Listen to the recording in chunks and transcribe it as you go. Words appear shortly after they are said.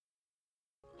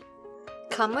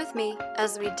Come with me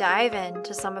as we dive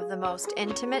into some of the most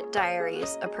intimate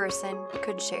diaries a person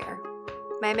could share.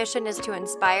 My mission is to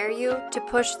inspire you to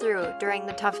push through during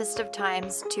the toughest of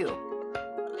times, too.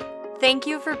 Thank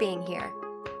you for being here.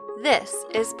 This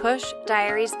is Push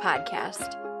Diaries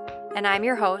Podcast, and I'm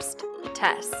your host,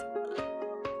 Tess.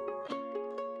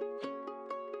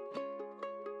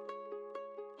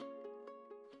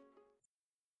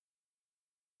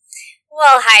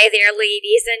 Well, hi there,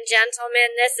 ladies and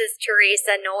gentlemen. This is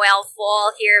Teresa Noel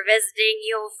Fall here visiting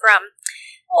you from,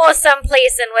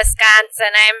 someplace in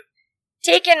Wisconsin. I'm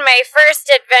taking my first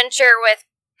adventure with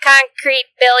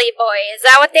Concrete Billy Boy. Is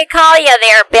that what they call you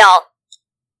there, Bill?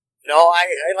 No, I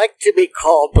like to be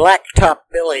called Blacktop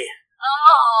Billy.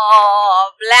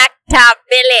 Oh, Blacktop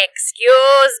Billy,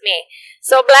 excuse me.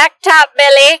 So Blacktop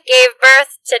Billy gave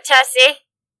birth to Tessie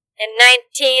in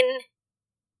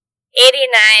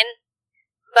 1989.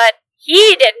 But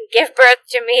he didn't give birth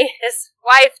to me, his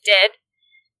wife did.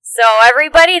 So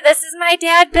everybody, this is my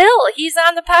dad, Bill. He's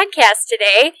on the podcast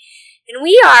today, and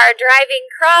we are driving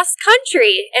cross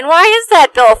country. And why is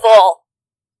that, Bill Full?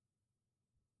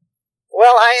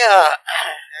 Well, I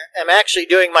am actually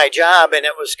doing my job, and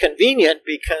it was convenient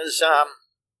because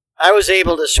I was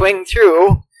able to swing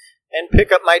through and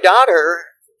pick up my daughter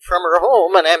from her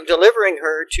home, and I'm delivering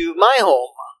her to my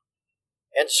home.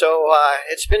 And so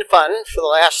it's been fun for the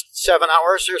last 7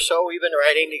 hours or so. We've been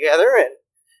riding together, and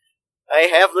I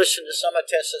have listened to some of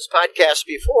Tessa's podcasts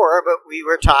before, but we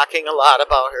were talking a lot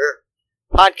about her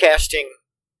podcasting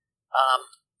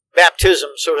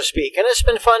baptism, so to speak, and it's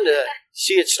been fun to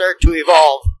see it start to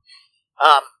evolve.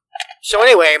 So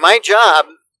anyway, my job,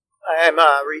 I'm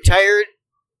a retired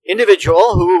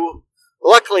individual who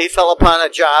luckily fell upon a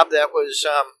job that was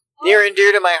near and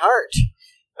dear to my heart.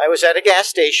 I was at a gas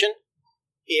station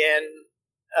in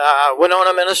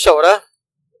Winona, Minnesota,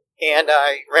 and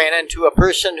I ran into a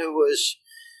person who was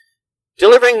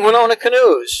delivering Winona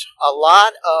canoes. A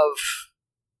lot of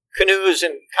canoes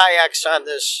and kayaks on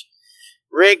this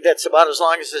rig that's about as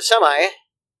long as a semi.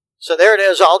 So there it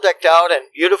is, all decked out in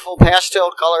beautiful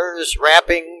pastel colors,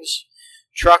 wrappings,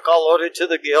 truck all loaded to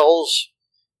the gills.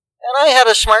 And I had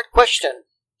a smart question.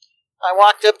 I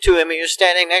walked up to him, he was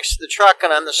standing next to the truck,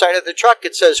 and on the side of the truck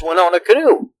it says Winona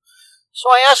Canoe. So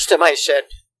I asked him, I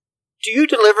said, "Do you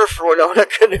deliver for Winona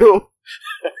Canoe?"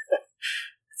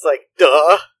 It's like,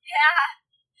 duh. Yeah,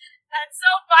 that's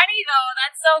so funny though.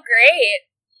 That's so great.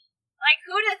 Like,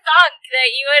 who'd have thunk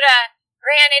that you would have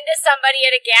ran into somebody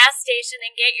at a gas station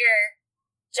and get your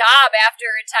job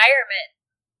after retirement?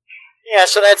 Yeah,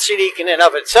 so that's unique in and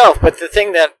of itself. But the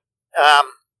thing that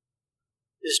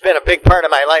has been a big part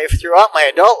of my life throughout my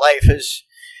adult life is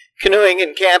canoeing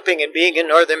and camping and being in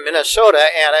northern Minnesota,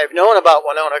 and I've known about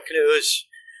Winona Canoes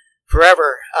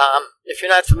forever. If you're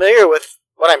not familiar with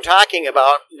what I'm talking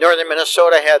about, northern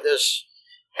Minnesota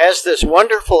has this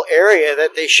wonderful area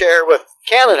that they share with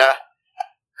Canada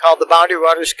called the Boundary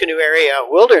Waters Canoe Area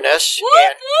Wilderness.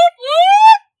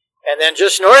 And then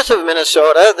just north of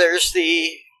Minnesota, there's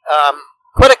the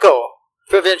Quetico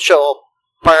Provincial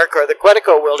Park, or the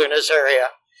Quetico Wilderness Area.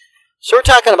 So we're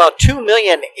talking about 2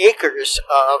 million acres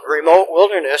of remote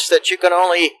wilderness that you can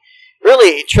only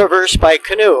really traverse by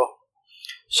canoe.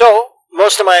 So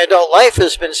most of my adult life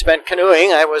has been spent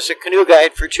canoeing. I was a canoe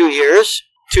guide for 2 years,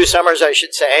 2 summers I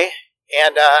should say,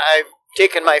 and I've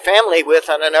taken my family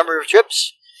with on a number of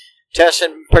trips. Tess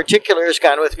in particular has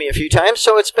gone with me a few times,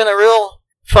 so it's been a real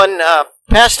fun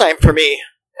pastime for me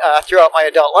throughout my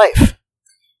adult life.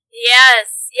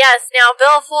 Yes. Now,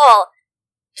 Bill Full,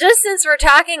 just since we're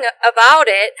talking about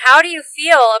it, how do you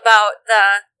feel about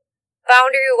the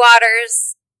Boundary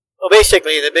Waters? Well,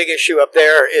 basically, the big issue up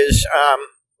there is,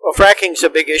 fracking's a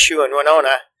big issue in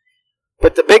Winona,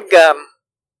 but the big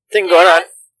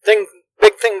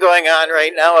thing going on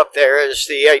right now up there is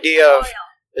the idea of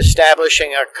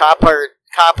establishing a copper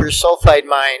sulfide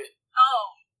mine.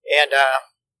 Oh. And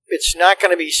it's not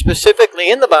going to be specifically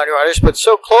in the Boundary Waters, but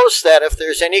so close that if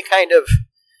there's any kind of,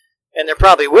 and there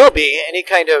probably will be, any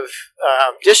kind of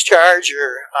discharge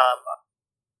or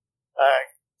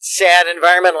sad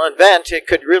environmental event, it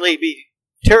could really be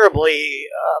a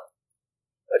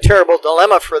terrible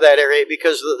dilemma for that area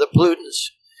because of the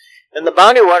pollutants. And the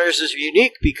Boundary Waters is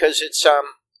unique because it's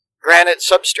granite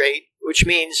substrate, which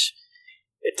means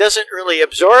it doesn't really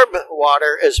absorb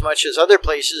water as much as other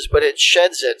places, but it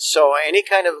sheds it. So any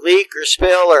kind of leak or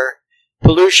spill or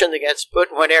pollution that gets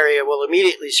put in one area will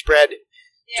immediately spread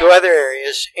to other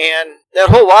areas. And that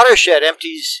whole watershed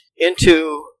empties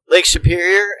into Lake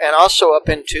Superior and also up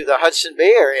into the Hudson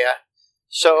Bay area.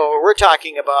 So we're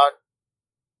talking about,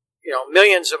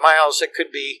 millions of miles that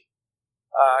could be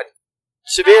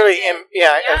severely,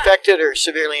 affected or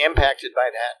severely impacted by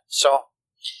that. So,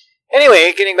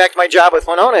 anyway, getting back to my job with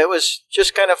Winona, it was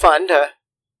just kind of fun to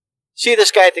see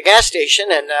this guy at the gas station,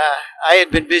 and I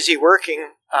had been busy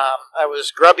working. I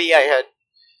was grubby. I had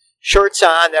shorts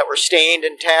on that were stained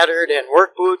and tattered, and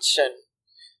work boots, and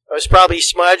I was probably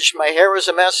smudged. My hair was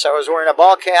a mess. I was wearing a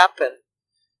ball cap and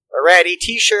a ratty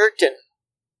T-shirt, and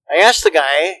I asked the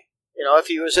guy, if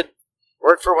he was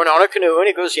worked for Winona Canoe, and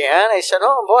he goes, yeah, and I said,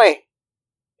 oh, boy.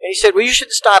 And he said, well, you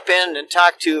should stop in and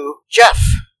talk to Jeff,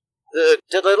 the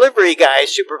delivery guy,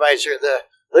 supervisor, the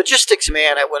logistics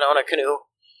man at Winona Canoe.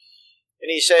 And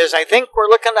he says, I think we're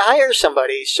looking to hire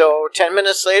somebody. So 10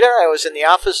 minutes later, I was in the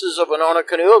offices of Winona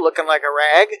Canoe looking like a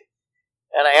rag.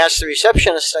 And I asked the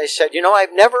receptionist, I said,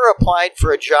 I've never applied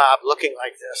for a job looking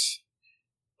like this.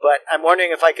 But I'm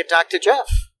wondering if I could talk to Jeff.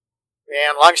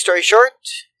 And long story short,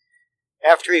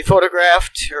 after he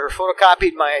photographed or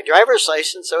photocopied my driver's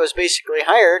license, I was basically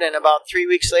hired. And about 3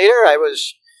 weeks later, I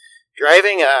was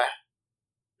driving a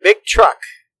big truck.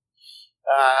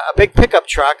 A big pickup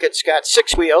truck. It's got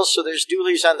 6 wheels, so there's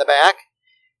dualies on the back,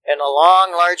 and a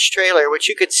long, large trailer, which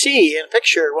you could see in a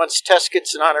picture once Tess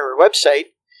gets it on her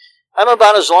website. I'm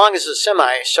about as long as a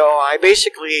semi, so I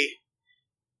basically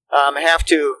have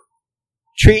to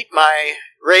treat my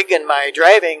rig and my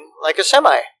driving like a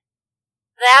semi.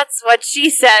 That's what she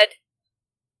said.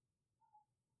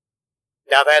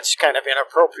 Now that's kind of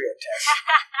inappropriate, Tess.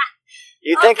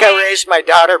 You'd think I raised my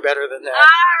daughter better than that.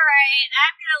 All right.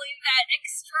 I'm going to leave that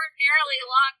extraordinarily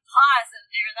long pause in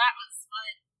there. That was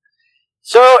fun.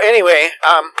 So, anyway,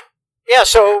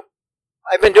 so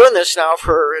I've been doing this now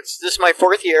this is my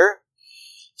 4th year.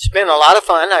 It's been a lot of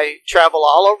fun. I travel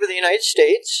all over the United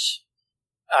States.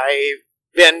 I've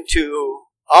been to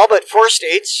all but 4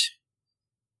 states.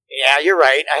 Yeah, you're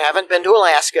right. I haven't been to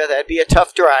Alaska. That'd be a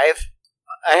tough drive.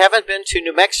 I haven't been to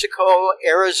New Mexico,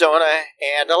 Arizona,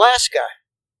 and Alaska.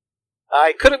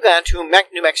 I could have gone to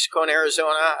New Mexico and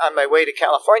Arizona on my way to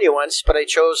California once, but I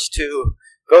chose to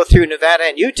go through Nevada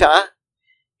and Utah.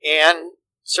 And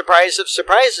surprise of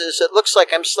surprises, it looks like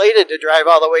I'm slated to drive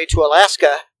all the way to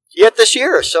Alaska yet this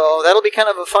year. So that'll be kind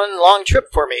of a fun, long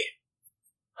trip for me.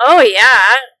 Oh, yeah.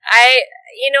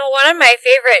 One of my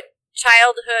favorite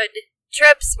childhood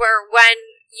trips were when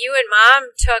you and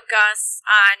Mom took us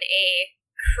on a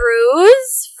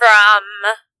cruise from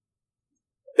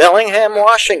Bellingham,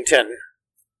 Washington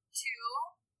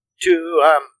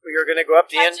to we were going to go up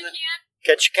the end of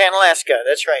Ketchikan, Alaska.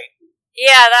 That's right.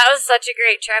 Yeah, that was such a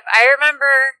great trip. I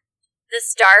remember the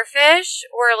starfish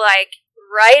were like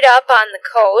right up on the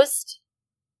coast.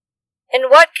 And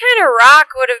what kind of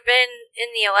rock would have been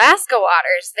in the Alaska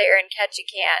waters there in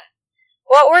Ketchikan?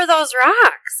 What were those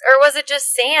rocks? Or was it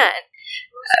just sand?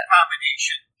 It was a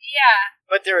combination. Yeah.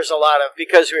 But there was a lot of,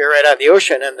 because we were right on the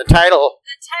ocean and the tidal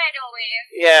wave.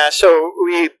 Yeah, so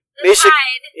we the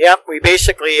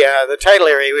tidal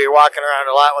area, we were walking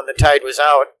around a lot when the tide was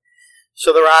out.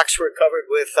 So the rocks were covered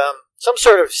with some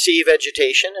sort of sea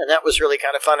vegetation, and that was really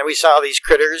kind of fun. And we saw these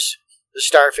critters, the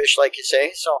starfish, like you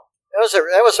say. So that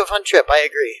was a fun trip, I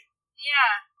agree.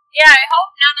 Yeah. Yeah, I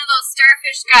hope none of those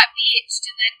starfish got beached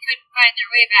and then couldn't find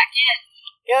their way back in.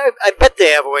 Yeah, I bet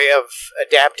they have a way of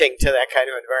adapting to that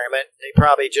kind of environment. They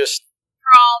probably just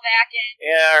crawl back in.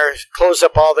 Yeah, or close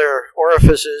up all their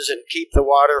orifices and keep the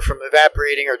water from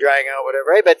evaporating or drying out,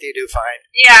 whatever. I bet they do fine.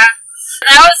 Yeah,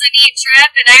 that was a neat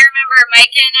trip, and I remember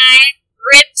Micah and I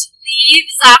ripped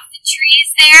leaves off the trees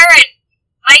there, and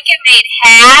Micah made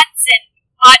hats and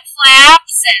butt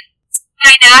flaps and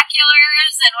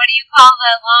binoculars, and what do you call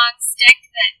the long stick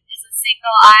that is a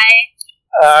single eye?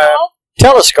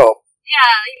 Telescope.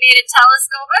 Yeah, he made a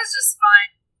telescope. It was just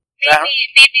fun.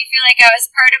 Made me feel like I was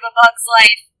part of a bug's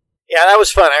life. Yeah, that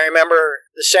was fun. I remember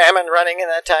the salmon running in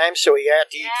that time, so we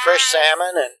got to eat fresh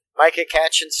salmon, and Micah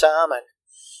catching some. And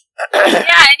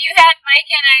yeah, and you had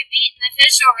Micah and I beating the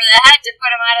fish over the head to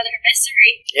put them out of their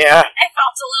misery. Yeah. I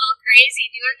felt a little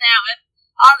crazy doing that with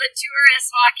all the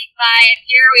tourists walking by, and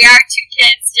here we are, 2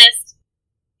 kids just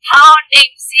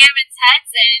pounding salmon's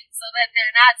heads in so that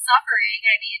they're not suffering.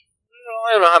 I mean,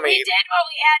 I don't know how many. We did what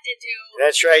we had to do.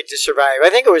 That's right, to survive. I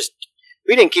think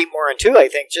we didn't keep more than 2, I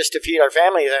think, just to feed our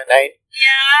family that night.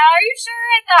 Yeah, are you sure?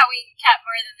 I thought we kept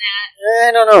more than that. I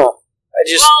don't know.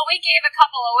 Well, we gave a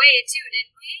couple away, too,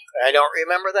 didn't we? I don't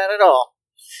remember that at all.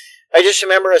 I just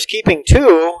remember us keeping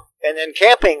 2 and then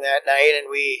camping that night, and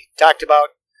we talked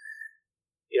about,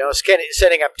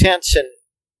 setting up tents, and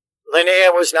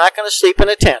Linnea was not going to sleep in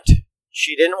a tent.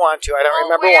 She didn't want to. I don't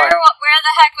remember why. Where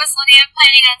the heck was Linnea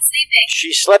planning on sleeping?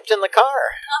 She slept in the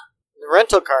car. The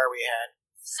rental car we had.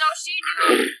 So she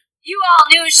knew You all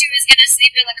knew she was going to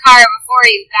sleep in the car before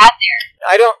you got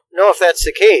there. I don't know if that's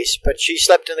the case, but she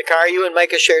slept in the car. You and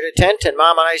Micah shared a tent, and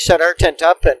Mom and I set our tent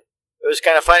up, and it was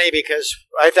kind of funny because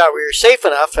I thought we were safe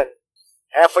enough, and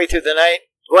halfway through the night,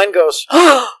 Gwen goes,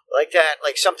 like that,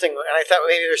 like something, and I thought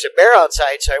maybe there's a bear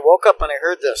outside, so I woke up and I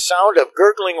heard the sound of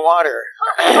gurgling water.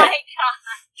 Oh my God.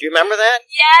 Do you remember that?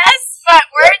 Yes, but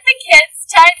weren't the kids'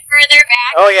 tent further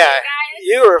back? Oh, yeah. You guys?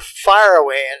 You were far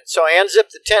away, and so I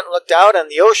unzipped the tent, looked out, and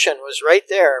the ocean was right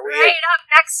there. Right up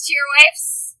next to your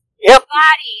wife's Yep.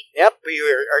 body. Yep.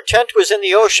 Our tent was in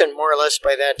the ocean, more or less,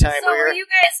 by that time. So were you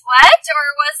guys wet, or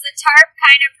was the tarp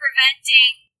kind of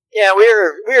preventing... Yeah, we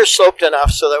were sloped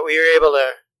enough so that we were able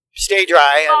to stay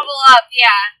dry. And bubble up,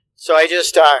 yeah. so I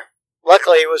just,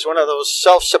 luckily it was one of those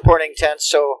self-supporting tents,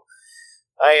 so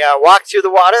I walked through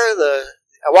the water,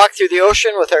 I walked through the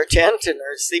ocean with our tent and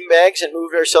our sleeping bags and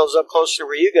moved ourselves up closer to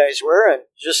where you guys were, and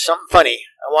just something funny.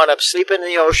 I wound up sleeping in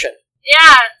the ocean.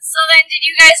 Yeah, so then did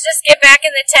you guys just get back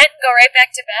in the tent and go right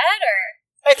back to bed,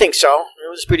 or? I think so. It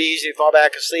was pretty easy to fall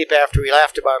back asleep after we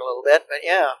laughed about it a little bit, but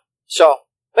yeah. So,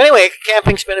 anyway,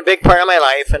 camping's been a big part of my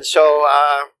life, and so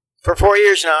for 4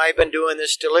 years now I've been doing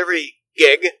this delivery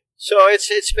gig. So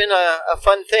it's been a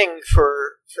fun thing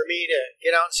for me to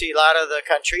get out and see a lot of the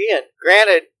country. And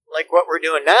granted, like what we're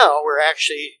doing now, we're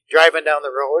actually driving down the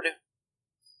road,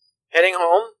 heading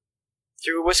home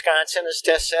through Wisconsin, as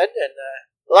Tess said, and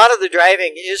a lot of the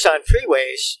driving is on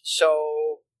freeways,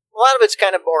 so a lot of it's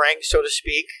kind of boring, so to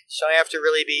speak. So I have to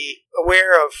really be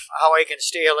aware of how I can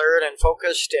stay alert and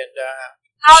focused. And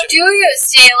how do you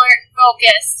stay alert and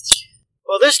focused?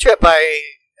 Well, this trip I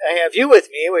have you with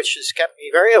me, which has kept me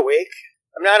very awake.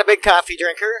 I'm not a big coffee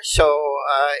drinker, so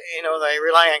I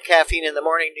rely on caffeine in the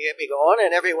morning to get me going,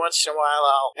 and every once in a while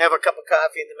I'll have a cup of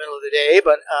coffee in the middle of the day.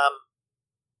 But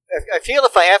I feel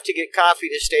if I have to get coffee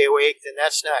to stay awake, then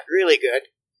that's not really good.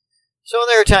 So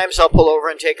there are times I'll pull over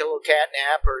and take a little cat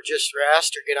nap or just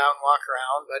rest or get out and walk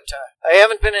around. But I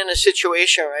haven't been in a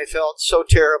situation where I felt so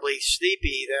terribly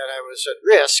sleepy that I was at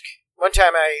risk. One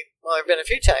time I've been a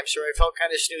few times where I felt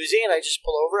kind of snoozy and I just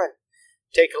pull over and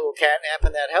take a little cat nap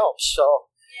and that helps.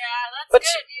 So yeah, that's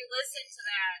good. You listen to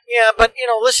that. Yeah, but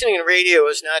listening to radio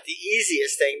is not the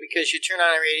easiest thing because you turn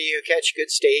on a radio, you catch a good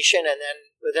station, and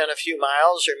then within a few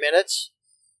miles or minutes,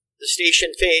 the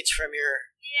station fades from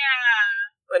your... Yeah.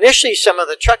 Initially, some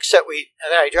of the trucks that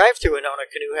I drive through in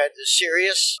Canoe had the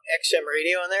Sirius XM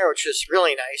radio in there, which was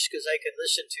really nice because I could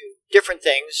listen to different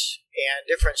things and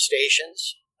different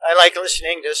stations. I like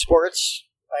listening to sports.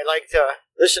 I like to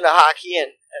listen to hockey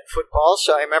and football,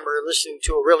 so I remember listening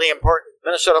to a really important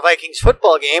Minnesota Vikings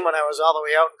football game when I was all the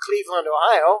way out in Cleveland,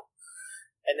 Ohio.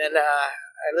 And then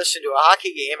I listened to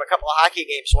a couple of hockey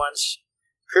games once,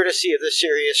 courtesy of the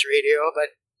Sirius radio,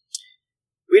 but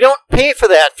we don't pay for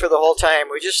that for the whole time.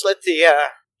 We just let the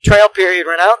trial period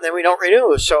run out, and then we don't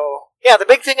renew. So, yeah, the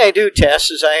big thing I do,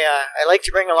 Tess, is I like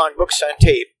to bring along books on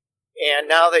tape. And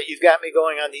now that you've got me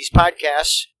going on these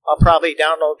podcasts, I'll probably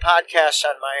download podcasts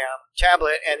on my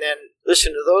tablet and then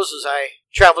listen to those as I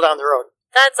travel down the road.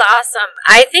 That's awesome.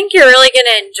 I think you're really going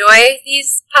to enjoy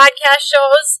these podcast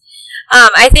shows.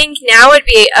 I think now would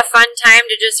be a fun time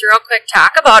to just real quick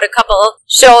talk about a couple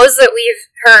shows that we've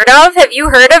heard of. Have you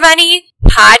heard of any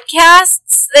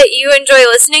podcasts that you enjoy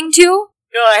listening to?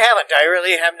 No, I haven't. I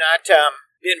really have not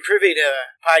been privy to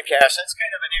podcasts. That's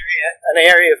kind of an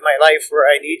area of my life where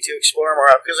I need to explore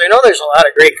more of because I know there's a lot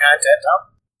of great content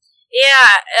out there.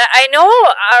 Yeah, I know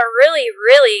really,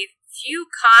 really few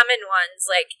common ones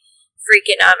like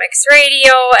Freakonomics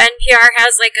Radio. NPR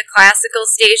has like a classical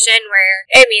station where,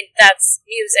 that's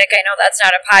music. I know that's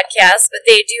not a podcast, but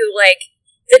they do like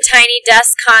the Tiny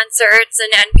Desk concerts,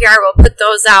 and NPR will put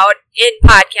those out in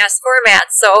podcast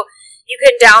format, so you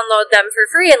can download them for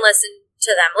free and listen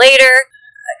to them later.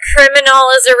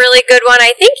 Criminal is a really good one.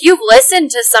 I think you've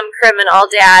listened to some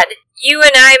Criminal, Dad. You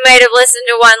and I might have listened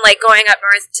to one like going up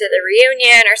north to the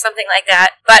reunion or something like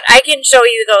that, but I can show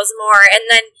you those more. And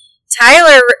then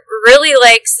Tyler really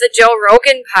likes the Joe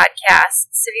Rogan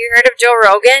podcasts. Have you heard of Joe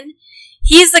Rogan?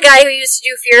 He's the guy who used to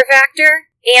do Fear Factor,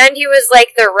 and he was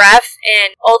like the ref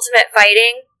in Ultimate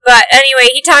Fighting. But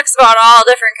anyway, he talks about all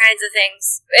different kinds of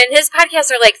things. And his podcasts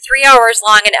are like 3 hours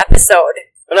long an episode.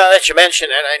 Well, now that you mention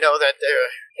it, I know that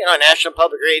National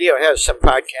Public Radio has some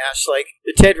podcasts like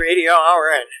the TED Radio Hour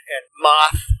and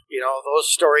Moth.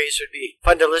 Those stories would be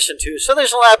fun to listen to. So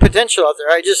there's a lot of potential out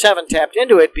there. I just haven't tapped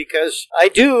into it because I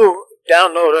do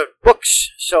download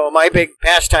books. So my big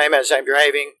pastime as I'm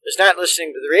driving is not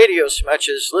listening to the radio so much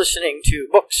as listening to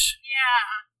books.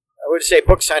 Yeah. I would say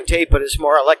books on tape, but it's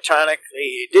more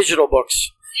electronically digital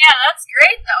books. Yeah, that's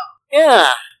great though. Yeah.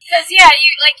 Because, yeah,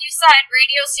 you said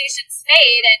radio stations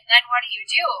fade, and then what do you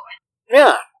do?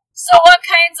 Yeah. So what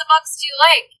kinds of books do you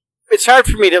like? It's hard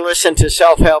for me to listen to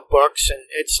self-help books, and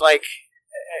it's like,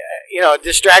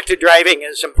 distracted driving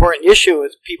is an important issue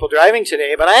with people driving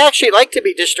today, but I actually like to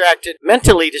be distracted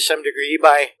mentally to some degree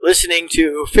by listening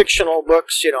to fictional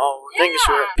books, things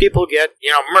where people get,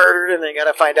 murdered and they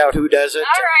gotta find out who does it.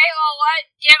 All right, well,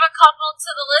 give a couple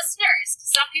to the listeners.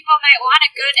 Some people might want a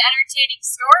good, entertaining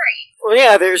story. Well,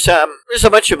 yeah, there's a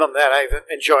bunch of them that I've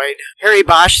enjoyed. Harry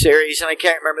Bosch series, and I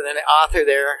can't remember the author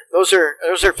there. Those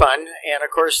are fun, and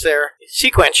of course they're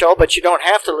sequential, but you don't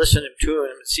have to listen to them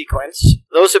in sequence.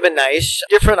 Those have been nice.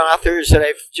 Different authors that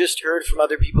I've just heard from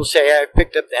other people say I've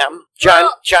picked up them.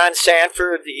 John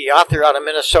Sanford, the author out of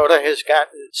Minnesota, has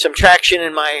gotten some traction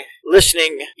in my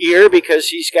listening ear because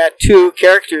he's got two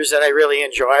characters that I really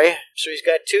enjoy. So he's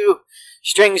got two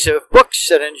strings of books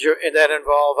that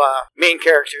involve main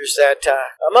characters that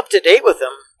I'm up to date with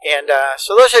them. And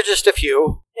so those are just a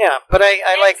few. Yeah, but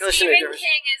I like listening to them. Stephen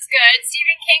King is good.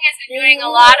 Stephen King has been doing a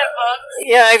lot of books.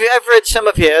 Yeah, I've read some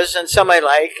of his, and some I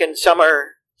like, and some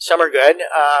are good.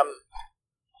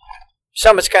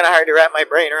 Some it's kind of hard to wrap my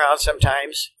brain around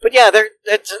sometimes. But yeah,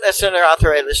 that's another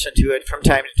author I listen to it from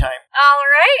time to time. All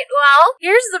right, well,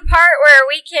 here's the part where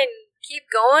we can keep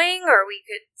going, or we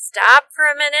could stop for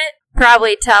a minute.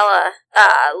 Probably tell a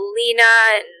Lena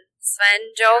and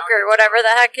Sven joke, or whatever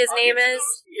the heck his name is.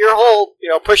 Your whole,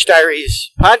 Push Diaries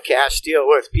podcast deal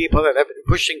with people that have been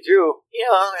pushing through,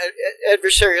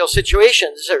 adversarial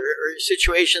situations or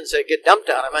situations that get dumped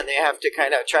on them, and they have to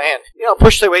kind of try and,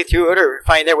 push their way through it or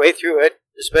find their way through it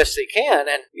as best they can.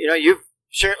 And, you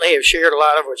certainly have shared a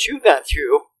lot of what you've gone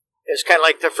through. It's kind of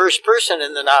like the first person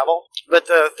in the novel. But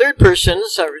the third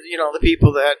persons are, the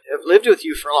people that have lived with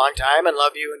you for a long time and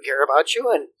love you and care about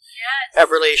you and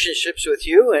have relationships with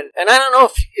you. And I don't know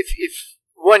if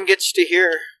one gets to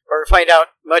hear or find out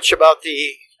much about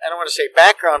the, I don't want to say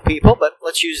background people, but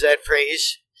let's use that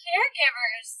phrase.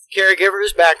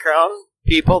 Caregivers, background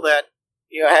people that,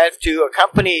 have to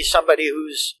accompany somebody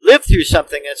who's lived through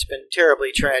something that's been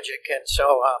terribly tragic. And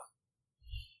so,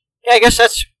 I guess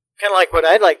that's kind of like what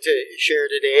I'd like to share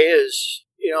today is,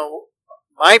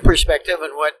 my perspective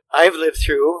and what I've lived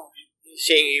through,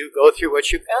 seeing you go through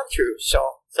what you've gone through. So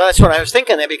that's what I was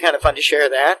thinking. That'd be kind of fun to share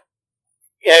that.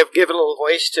 Yeah, give a little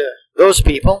voice to those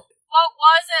people. What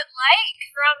was it like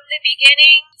from the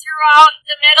beginning throughout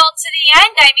the middle to the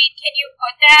end? I mean, can you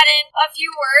put that in a few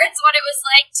words? What it was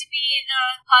like to be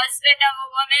the husband of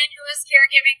a woman who was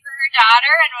caregiving for her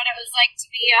daughter, and what it was like to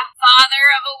be a father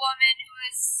of a woman who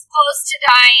was close to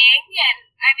dying? And,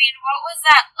 I mean, what was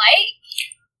that like?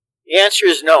 The answer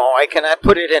is no. I cannot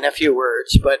put it in a few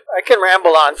words, but I can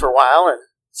ramble on for a while and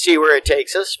see where it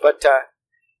takes us. But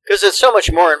because it's so much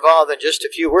more involved than just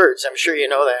a few words, I'm sure you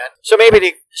know that. So maybe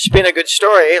to spin a good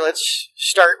story, let's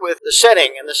start with the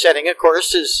setting. And the setting, of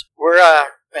course, is we're a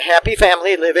happy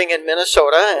family living in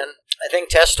Minnesota. And I think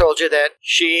Tess told you that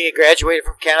she graduated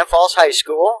from Cannon Falls High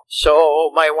School.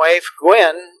 So my wife,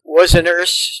 Gwen, was a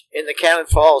nurse in the Cannon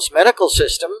Falls medical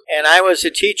system. And I was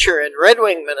a teacher in Red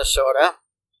Wing, Minnesota.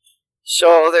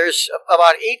 So there's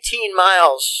about 18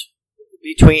 miles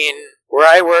between where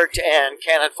I worked and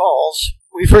Cannon Falls.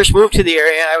 We first moved to the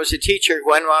area. I was a teacher.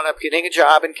 Gwen wound up getting a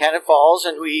job in Cannon Falls,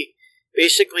 and we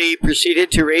basically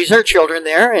proceeded to raise our children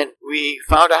there. And we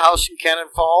found a house in Cannon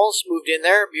Falls, moved in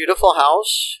there, beautiful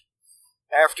house.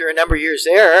 After a number of years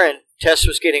there, and Tess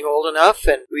was getting old enough,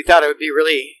 and we thought it would be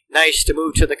really nice to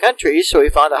move to the country, so we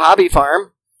found a hobby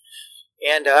farm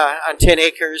and on 10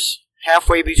 acres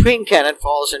halfway between Cannon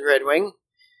Falls and Red Wing.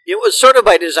 It was sort of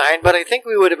by design, but I think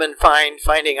we would have been fine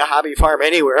finding a hobby farm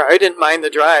anywhere. I didn't mind the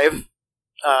drive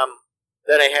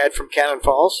that I had from Cannon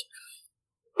Falls,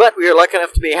 but we were lucky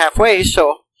enough to be halfway,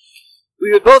 so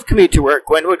we would both commute to work.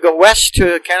 Gwen would go west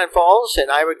to Cannon Falls, and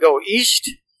I would go east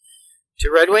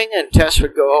to Red Wing, and Tess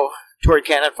would go toward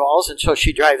Cannon Falls, and so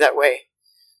she'd drive that way.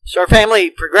 So our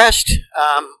family progressed.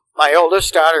 My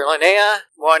oldest daughter, Linnea,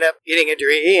 wound up getting a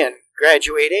degree and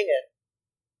graduating, and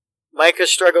Micah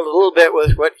struggled a little bit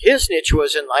with what his niche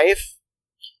was in life.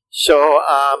 So,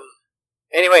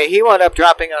 anyway, he wound up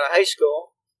dropping out of high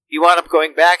school. He wound up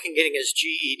going back and getting his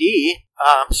GED.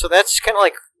 So that's kind of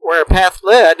like where our path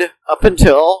led up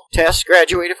until Tess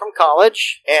graduated from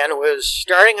college and was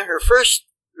starting her first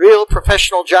real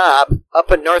professional job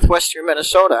up in northwestern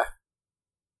Minnesota.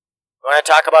 Want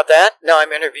to talk about that? Now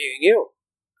I'm interviewing you.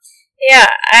 Yeah,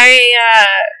 I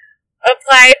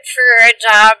applied for a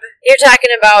job you're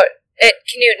talking about at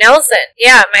Knute Nelson.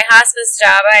 Yeah, my hospice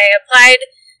job. I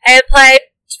applied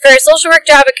for a social work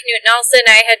job at Knute Nelson.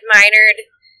 I had minored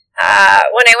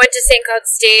when I went to St. Cloud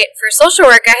State for social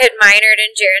work, I had minored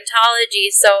in gerontology,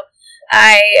 so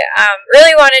I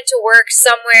really wanted to work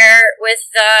somewhere with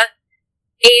the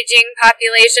aging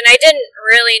population. I didn't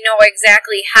really know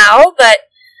exactly how, but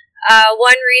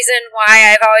one reason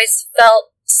why I've always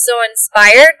felt so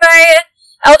inspired by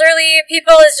elderly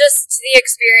people is just the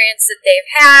experience that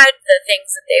they've had, the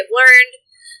things that they've learned,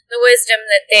 the wisdom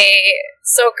that they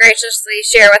so graciously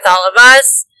share with all of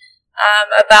us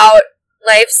about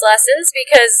life's lessons,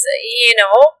 because,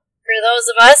 for those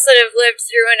of us that have lived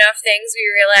through enough things, we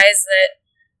realize that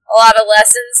a lot of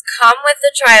lessons come with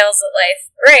the trials that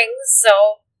life brings.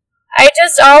 So I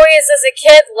just always, as a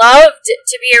kid, loved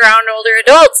to be around older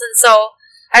adults, and so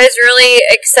I was really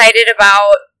excited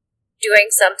about doing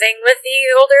something with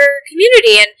the older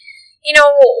community. And,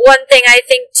 one thing I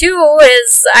think, too,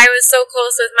 is I was so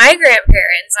close with my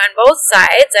grandparents on both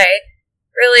sides. I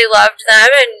really loved them,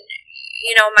 and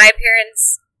my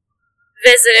parents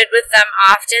visited with them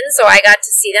often, so I got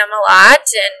to see them a lot,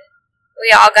 and we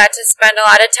all got to spend a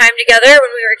lot of time together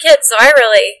when we were kids, so I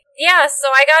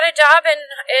got a job in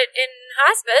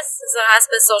hospice as a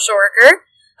hospice social worker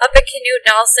up at Canute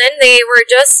Nelson. They were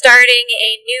just starting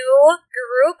a new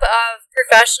group of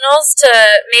professionals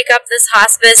to make up this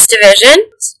hospice division.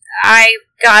 I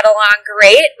got along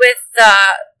great with the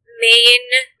main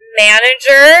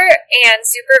manager and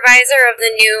supervisor of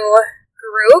the new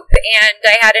group, and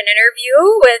I had an interview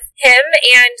with him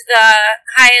and the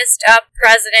highest up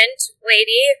president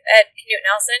lady at Canute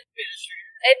Nelson.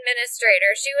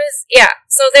 Administrator. She was,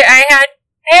 so there I had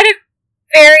a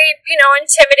very,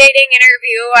 intimidating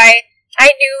interview. I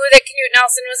knew that Canute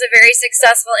Nelson was a very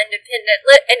successful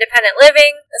independent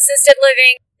living, assisted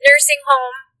living, nursing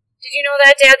home. Did you know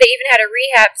that, Dad? They even had a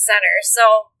rehab center.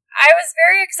 So I was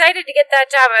very excited to get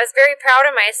that job. I was very proud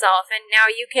of myself, and now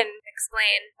you can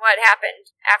explain what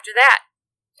happened after that.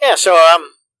 Yeah, so,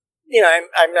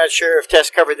 I'm not sure if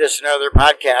Tess covered this in another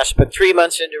podcast, but 3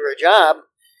 months into her job,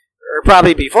 or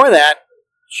probably before that,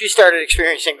 she started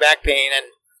experiencing back pain, and,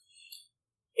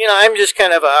 I'm just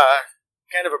kind of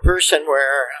a person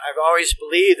where I've always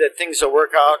believed that things will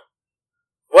work out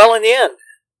well in the end.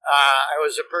 I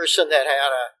was a person that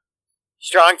had a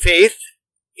strong faith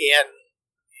in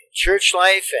church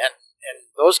life and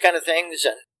those kind of things.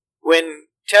 And when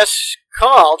Tess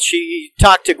called, she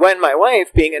talked to Gwen, my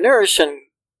wife, being a nurse, and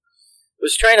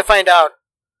was trying to find out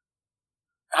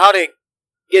how to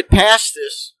get past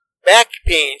this back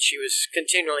pain she was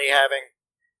continually having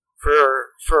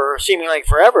for seeming like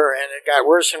forever, and it got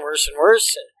worse and worse and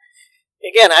worse. And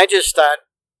again, I just thought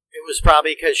it was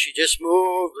probably because she just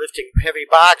moved, lifting heavy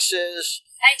boxes.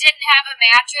 I didn't have a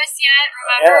mattress yet,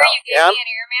 remember? You gave me an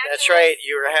air mattress. That's right.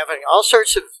 You were having all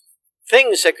sorts of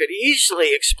things that could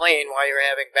easily explain why you were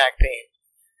having back pain.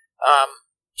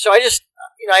 So I just,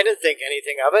 I didn't think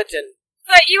anything of it.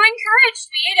 But you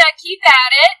encouraged me to keep at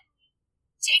it,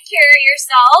 take care of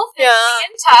yourself, and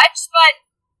be in touch. But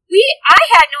I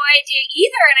had no idea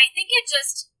either, and I think it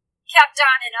just kept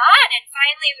on, and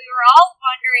finally we were all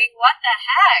wondering what the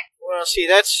heck. Well, see,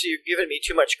 you've given me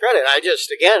too much credit. I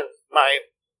just, again, my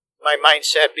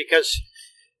mindset, because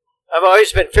I've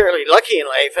always been fairly lucky in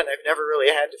life, and I've never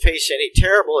really had to face any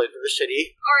terrible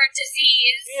adversity. Or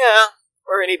disease. Yeah,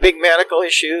 or any big medical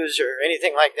issues or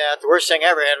anything like that. The worst thing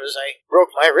I ever had was I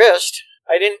broke my wrist.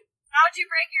 How'd you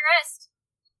break your wrist?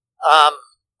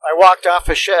 I walked off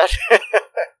a shed.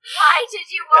 Why did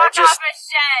you walk off a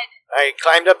shed? I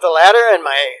climbed up the ladder, and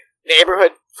my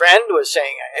neighborhood friend was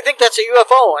saying, "I think that's a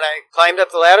UFO." And I climbed up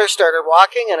the ladder, started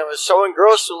walking, and I was so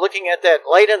engrossed with looking at that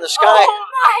light in the sky. Oh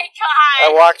my God!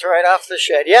 I walked right off the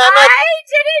shed. Yeah, I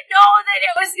didn't know that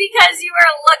it was because you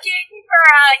were looking for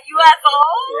a UFO.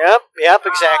 Yep,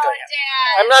 exactly. Oh,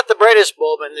 Dad. I'm not the brightest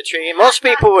bulb in the tree. Most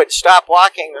people would stop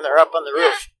walking when they're up on the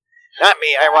roof. Not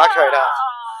me. I walked right off.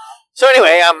 So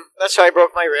anyway, that's how I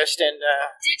broke my wrist. And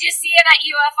did you see it at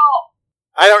UFO?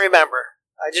 I don't remember.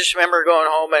 I just remember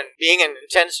going home and being in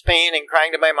intense pain and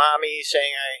crying to my mommy,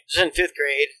 saying I was in 5th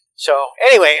grade. So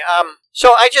anyway,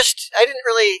 so I didn't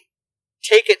really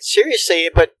take it seriously.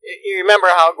 But you remember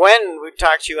how Gwen would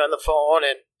talk to you on the phone,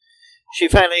 and she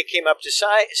finally came up to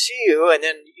see you, and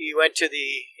then you went to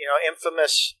the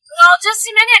infamous. Well, just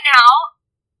a minute now.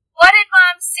 What did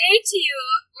Mom say to you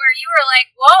where you were like,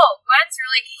 whoa, Gwen's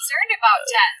really concerned about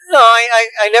Tess? No,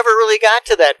 I never really got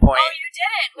to that point. Oh, you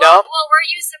didn't? No. Well, were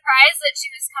you surprised that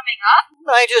she was coming up?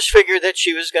 I just figured that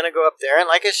she was going to go up there, and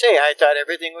like I say, I thought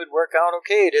everything would work out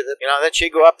okay. That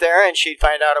she'd go up there and she'd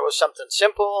find out it was something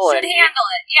simple. She'd handle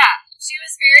it, yeah. She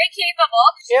was very capable.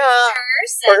 She was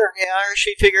a nurse.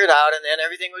 She'd figure it out, and then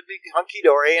everything would be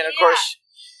hunky-dory, and of course...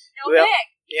 big.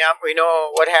 Yeah, we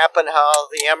know what happened, how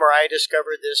the MRI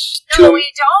discovered this. No,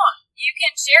 we don't. You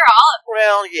can share all of it.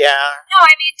 Well, yeah. No,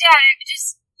 I mean, Dad, I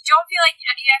just don't feel like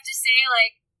you have to say,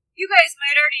 like, you guys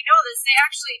might already know this. They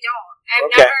actually don't. I've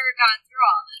Okay. never gone through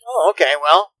all this. Oh, okay,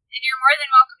 well. And you're more than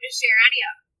welcome to share any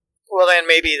of it. Well, then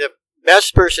maybe the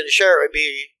best person to share it would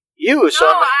be you. No,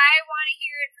 I want to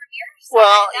hear it from your side.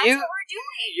 Well, That's what we're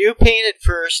doing. You paint it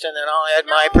first, and then I'll add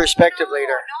my perspective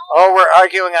later. No. Oh, we're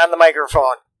arguing on the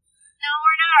microphone. No,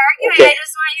 we're not arguing. Okay. I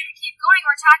just want you to keep going.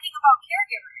 We're talking about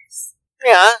caregivers.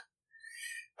 Yeah.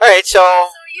 All right, so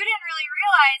So you didn't really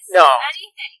realize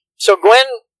anything. So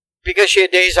Gwen, because she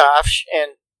had days off,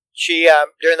 and she,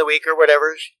 during the week or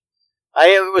whatever,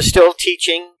 I was still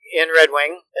teaching in Red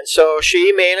Wing, and so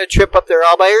she made a trip up there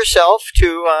all by herself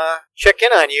to check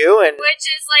in on you. And which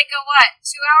is like a what,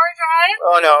 2-hour drive?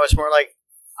 Oh, no, it's more like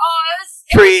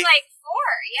it was like 4,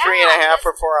 yeah. 3.5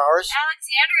 or 4 hours.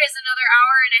 Alexandria is another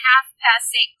hour and a half past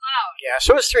St. Cloud. Yeah,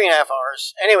 so it was 3.5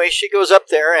 hours. Anyway, she goes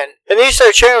up there, and then you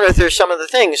start sharing with her some of the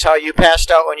things, how you passed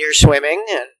out when you're swimming,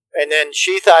 and then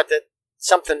she thought that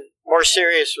something more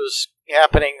serious was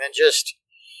happening than just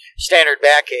standard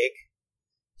backache.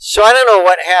 So I don't know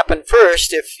what happened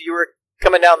first, if you were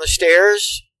coming down the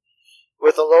stairs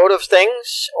with a load of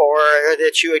things, or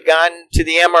that you had gone to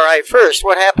the MRI first.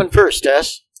 What happened first,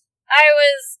 Tess? I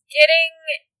was getting,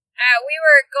 we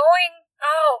were going,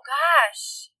 oh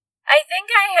gosh, I think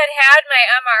I had my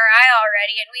MRI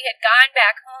already, and we had gone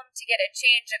back home to get a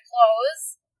change of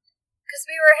clothes, because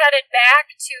we were headed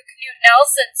back to Knute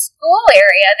Nelson school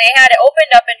area. They had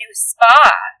opened up a new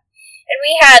spa, and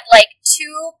we had like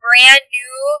 2 brand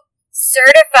new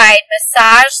certified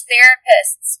massage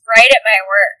therapists right at my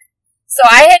work. So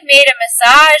I had made a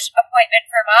massage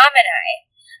appointment for Mom and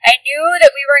I knew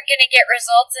that we weren't going to get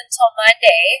results until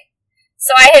Monday,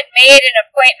 so I had made an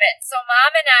appointment. So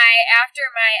Mom and I,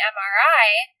 after my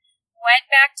MRI,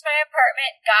 went back to my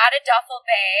apartment, got a duffel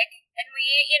bag, and we,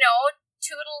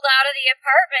 tootled out of the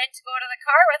apartment to go to the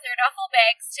car with our duffel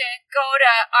bags to go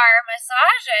to our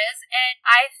massages, and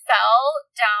I fell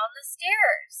down the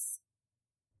stairs.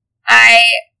 I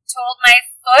told my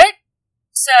foot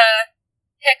to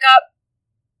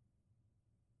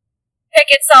pick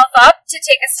itself up to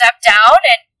take a step down,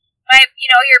 and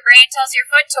your brain tells your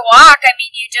foot to walk. I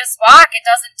mean, you just walk. It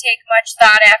doesn't take much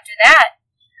thought after that.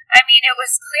 I mean, it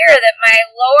was clear that my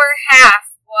lower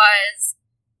half was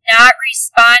not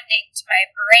responding to my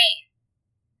brain.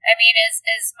 I mean,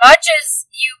 as much as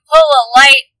you pull a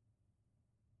light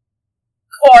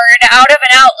cord out of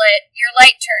an outlet, your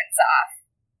light turns off.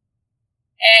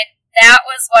 And that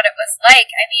was what it was like.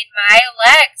 I mean, my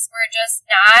legs were just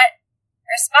not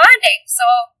responding. So,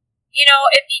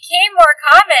 it became more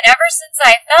common ever since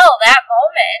I fell that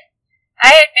moment.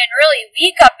 I had been really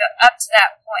weak up to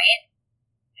that point.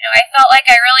 I felt like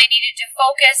I really needed to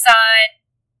focus on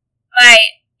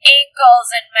my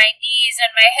ankles and my knees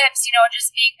and my hips,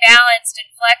 just being balanced and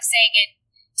flexing and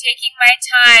taking my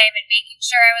time and making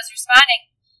sure I was responding.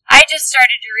 I just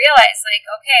started to realize, like,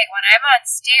 okay, when I'm on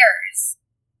stairs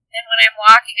and when I'm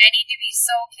walking, I need to be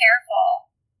so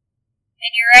careful.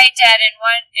 And you're right, Dad, in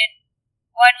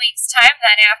one week's time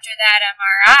then after that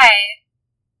MRI,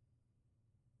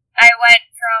 I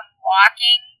went from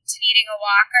walking to needing a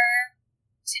walker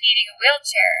to needing a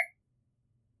wheelchair.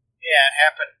 Yeah,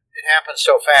 it happened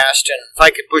so fast, and if I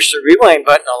could push the rewind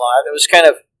button a lot, it was kind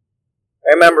of,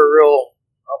 I remember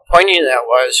how poignant that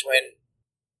was when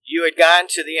you had gone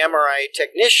to the MRI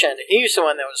technician, and he was the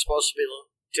one that was supposed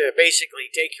to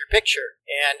basically take your picture,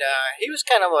 and he was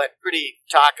kind of pretty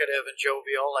talkative and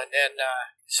jovial, and then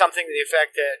something to the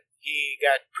effect that he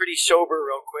got pretty sober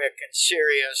real quick and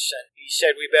serious, and he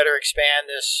said we better expand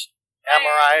this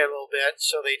MRI a little bit,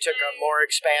 so they took a more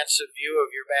expansive view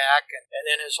of your back, and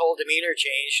then his whole demeanor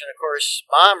changed, and of course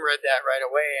Mom read that right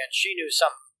away, and she knew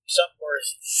something more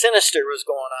sinister was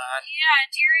going on. Yeah,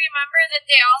 do you remember that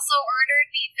they also ordered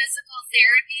me physical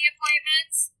therapy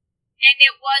appointments, and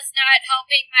it was not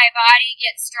helping my body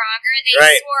get stronger?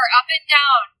 They swore up and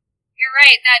down. You're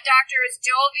right, that doctor was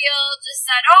jovial, just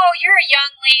said, oh, you're a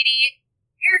young lady,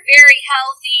 you're very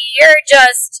healthy,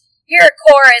 your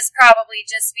core is probably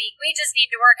just weak, we just need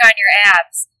to work on your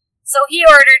abs. So he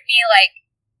ordered me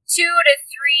 2 to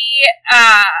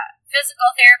 3 physical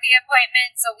therapy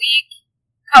appointments a week,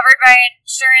 covered by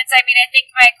insurance. I mean, I think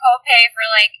my copay for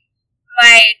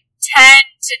my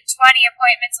 10 to 20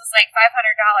 appointments was $500,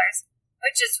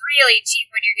 which is really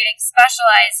cheap when you're getting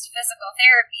specialized physical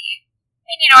therapy.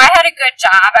 And, I had a good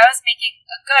job. I was making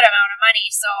a good amount of money,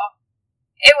 so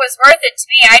it was worth it to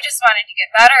me. I just wanted to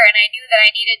get better, and I knew that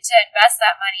I needed to invest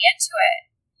that money into it.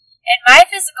 And my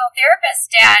physical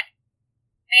therapist, Dad,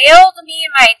 mailed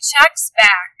me my checks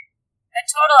back, a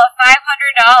total of $500,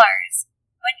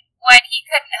 when he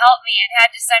couldn't help me and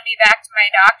had to send me back to my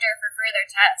doctor for further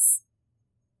tests,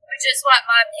 which is what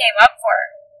Mom came up for.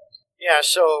 Yeah,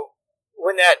 so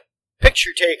when that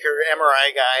picture taker MRI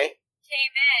guy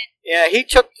Came in. Yeah, he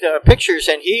took pictures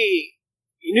and he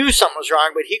knew something was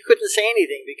wrong, but he couldn't say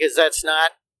anything because that's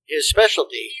not his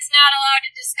specialty. He's not allowed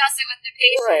to discuss it with the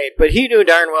patient. Right, but he knew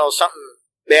darn well something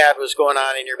bad was going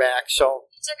on in your back,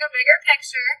 so... He took a bigger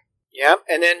picture. Yep,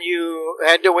 and then you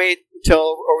had to wait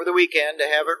until over the weekend to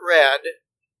have it read,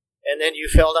 and then you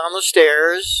fell down the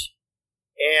stairs,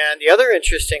 and the other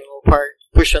interesting little part,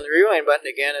 push on the rewind button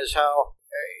again, is how,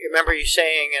 I remember you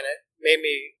saying, and it made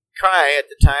me cry at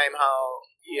the time, how,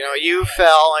 you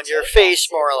fell on your face,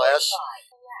 more or less,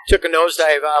 took a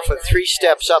nosedive off of 3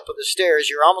 steps up of the stairs,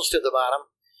 you're almost to the bottom,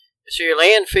 so you're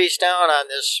laying face down on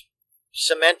this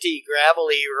cementy,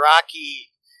 gravelly,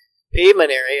 rocky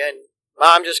pavement area, and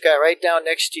Mom just got right down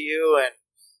next to you and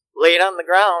laid on the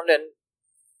ground and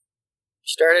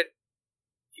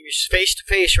he was face to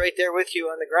face right there with you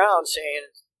on the ground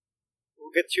saying,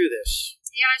 we'll get through this.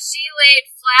 Yeah, she laid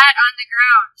flat on the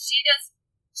ground. She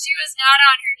was not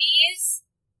on her knees.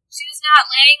 She was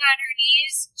not laying on her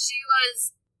knees. She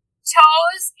was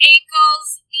toes,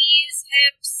 ankles, knees,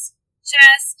 hips,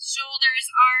 chest, shoulders,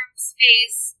 arms,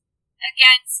 face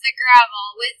against the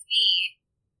gravel with me.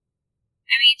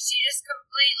 I mean, she just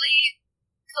completely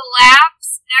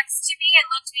collapsed next to me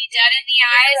and looked me dead in the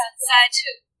eyes and said,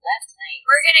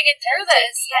 we're going to get through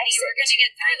this, honey. We're going to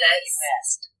get through this.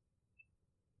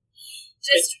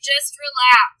 Just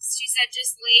relax. She said,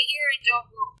 just lay here and don't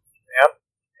move. Yep.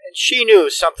 And she knew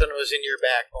something was in your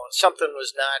backbone. Something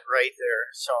was not right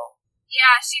there, so...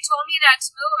 Yeah, she told me not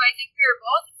to move. I think we were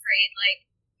both afraid.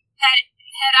 Like,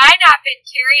 had I not been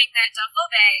carrying that duffel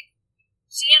bag,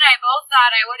 she and I both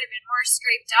thought I would have been more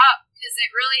scraped up because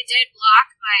it really did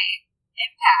block my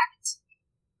impact.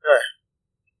 Sure.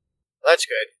 That's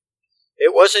good.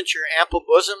 It wasn't your ample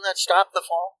bosom that stopped the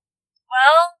fall?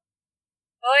 Well,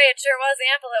 boy, it sure was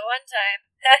ample at one time.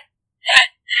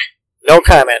 No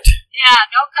comment. Yeah,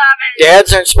 no comment.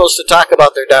 Dads aren't supposed to talk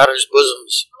about their daughters'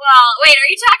 bosoms. Well, wait,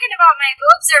 are you talking about my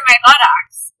boobs or my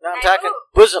buttocks? No, I'm talking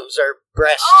bosoms or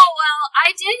breasts. Oh, well,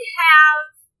 I did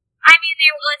have... I mean,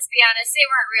 let's be honest, they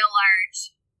weren't real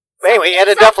large. Anyway, you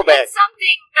had a duffel bag.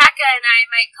 Something Becca and I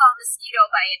might call mosquito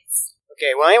bites.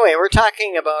 Okay, well, anyway, we're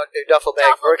talking about a duffel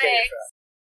bag for working.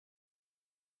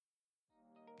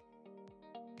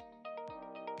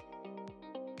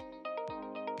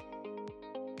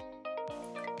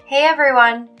 Hey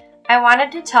everyone, I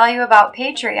wanted to tell you about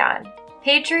Patreon.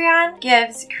 Patreon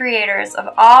gives creators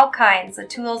of all kinds the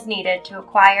tools needed to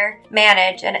acquire,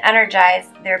 manage, and energize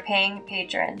their paying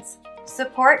patrons.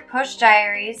 Support Push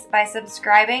Diaries by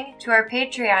subscribing to our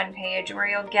Patreon page where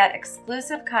you'll get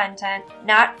exclusive content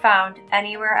not found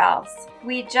anywhere else.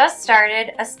 We just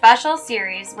started a special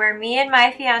series where me and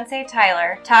my fiance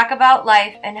Tyler talk about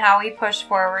life and how we push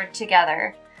forward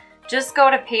together. Just go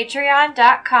to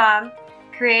patreon.com,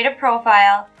 create a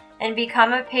profile, and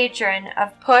become a patron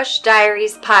of Push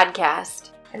Diaries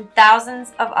Podcast and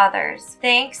thousands of others.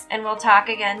 Thanks, and we'll talk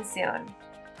again soon.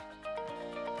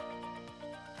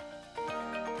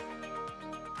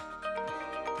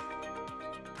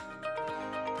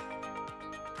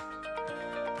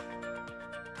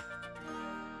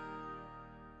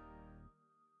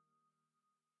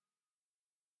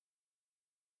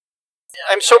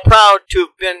 I'm so proud to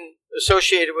have been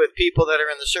associated with people that are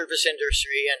in the service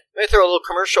industry, and let me throw a little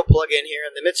commercial plug in here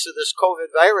in the midst of this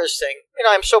COVID virus thing.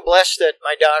 I'm so blessed that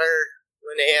my daughter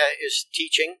Linnea is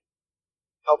teaching,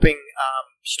 helping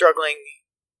struggling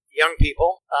young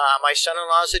people. My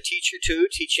son-in-law is a teacher too,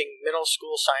 teaching middle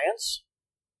school science.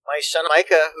 My son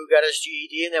Micah, who got his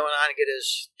GED and then went on to get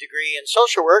his degree in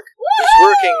social work, is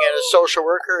working as a social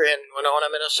worker in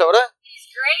Winona, Minnesota. He's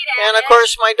great at And of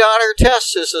course, my daughter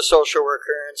Tess is a social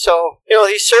worker. And so,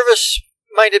 these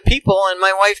service-minded people, and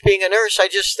my wife being a nurse, I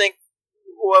just think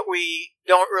what we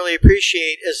don't really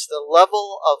appreciate is the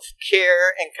level of care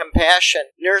and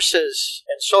compassion nurses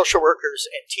and social workers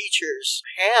and teachers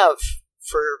have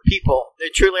for people. They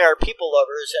truly are people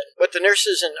lovers. And what the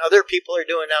nurses and other people are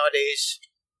doing nowadays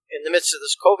in the midst of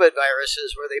this COVID virus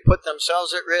is where they put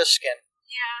themselves at risk and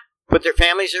put their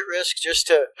families at risk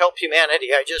just to help humanity.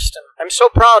 I'm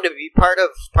so proud to be part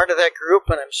of that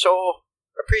group, and I'm so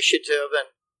appreciative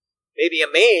and maybe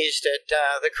amazed at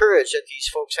the courage that these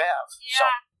folks have. Yeah, so.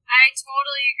 I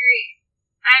totally agree.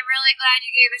 I'm really glad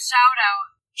you gave a shout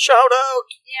out. Shout out!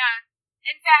 Yeah.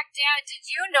 In fact, Dad, did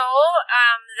you know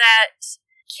that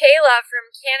Kayla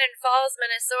from Cannon Falls,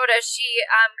 Minnesota. She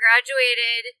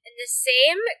graduated in the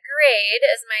same grade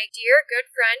as my dear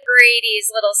good friend Brady's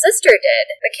little sister did,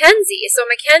 Mackenzie. So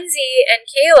Mackenzie and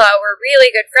Kayla were really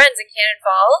good friends in Cannon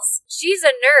Falls. She's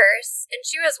a nurse, and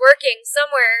she was working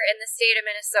somewhere in the state of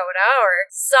Minnesota or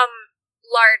some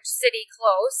large city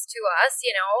close to us,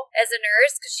 as a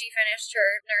nurse, because she finished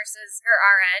her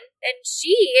RN, and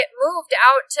she moved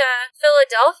out to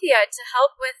Philadelphia to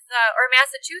help with, or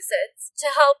Massachusetts,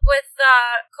 to help with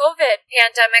the COVID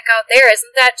pandemic out there.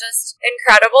 Isn't that just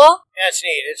incredible? Yeah, it's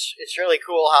neat. It's really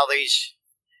cool how these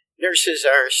nurses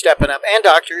are stepping up, and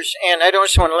doctors, and I don't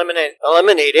just want to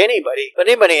eliminate anybody, but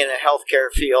anybody in the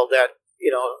healthcare field that,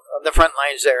 on the front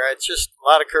lines there. It's just a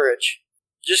lot of courage.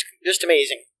 Just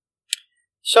amazing.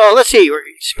 So let's see, we're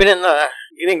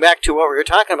getting back to what we were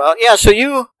talking about. Yeah, so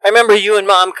I remember you and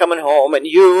Mom coming home, and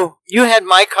you had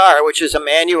my car, which is a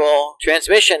manual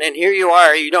transmission, and here you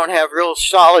are, you don't have real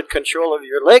solid control of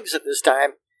your legs at this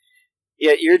time,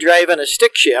 yet you're driving a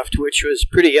stick shift, which was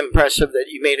pretty impressive that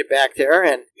you made it back there,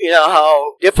 and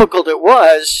how difficult it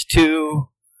was to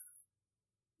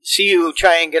see you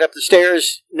try and get up the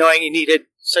stairs knowing you needed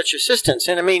such assistance.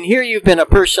 And I mean, here you've been a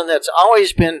person that's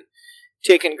always been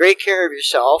taking great care of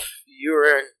yourself. You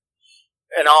were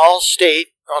an all-state,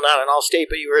 well, not an all-state,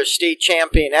 but you were a state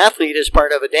champion athlete as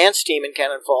part of a dance team in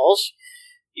Cannon Falls.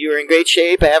 You were in great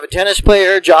shape, avid tennis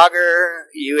player, jogger.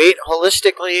 You ate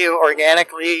holistically,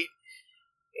 organically.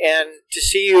 And to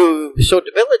see you so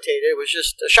debilitated was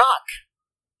just a shock.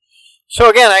 So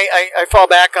again, I fall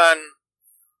back on,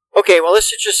 okay, well,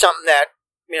 this is just something that,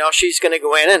 she's going to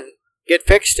go in and get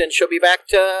fixed and she'll be back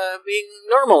to being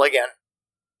normal again.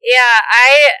 Yeah,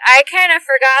 I kind of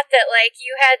forgot that,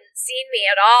 you hadn't seen me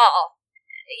at all.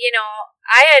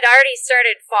 I had already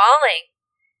started falling.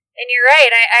 And you're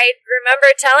right, I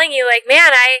remember telling you,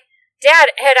 man,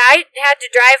 Dad, had I had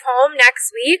to drive home next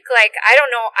week, I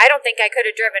don't know, I don't think I could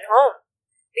have driven home.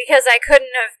 Because I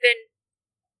couldn't have been,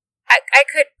 I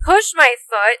could push my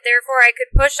foot, therefore I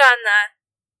could push on the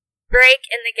brake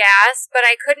and the gas, but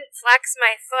I couldn't flex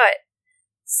my foot.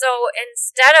 So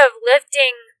instead of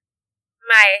lifting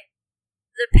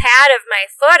the pad of my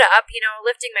foot up,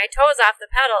 lifting my toes off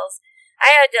the pedals,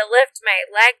 I had to lift my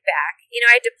leg back.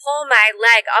 I had to pull my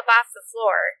leg up off the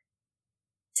floor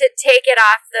to take it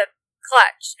off the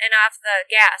clutch and off the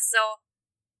gas. So,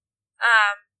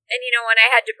 when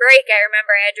I had to brake, I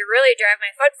remember I had to really drive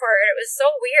my foot forward. It was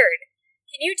so weird.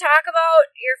 Can you talk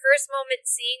about your first moment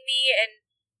seeing me and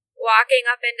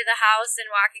walking up into the house and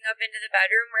walking up into the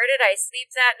bedroom? Where did I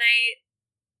sleep that night?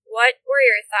 What were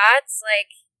your thoughts?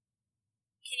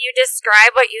 Can you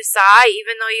describe what you saw,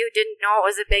 even though you didn't know it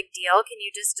was a big deal? Can you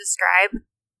just describe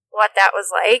what that was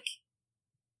like?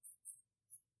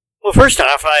 Well, first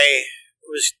off, I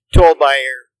was told by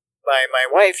my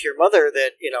wife, your mother,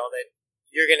 that, that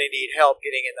you're going to need help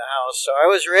getting in the house. So I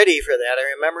was ready for that. I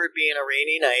remember it being a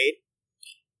rainy night.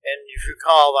 And if you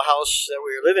recall, the house that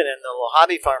we were living in, the little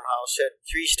hobby farmhouse, had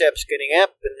 3 steps getting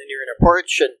up, and then you're in a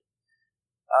porch, and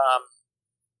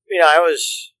I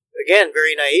was, again,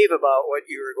 very naive about what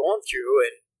you were going through,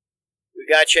 and we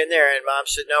got you in there, and Mom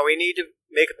said, no, we need to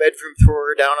make a bedroom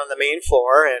for her down on the main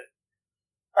floor, and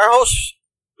our house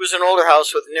was an older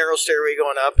house with a narrow stairway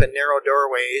going up and narrow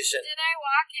doorways. And did I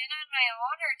walk in on my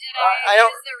own, or did I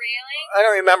use the railing? I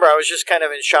don't remember. I was just kind of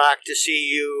in shock to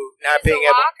see you not being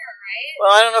able... walker, right?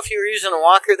 Well, I don't know if you were using a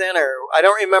walker then, or I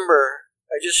don't remember.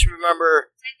 I just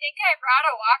remember... I think I brought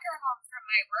a walker home from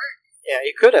my work. Yeah,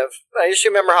 you could have. I just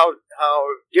remember how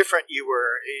different you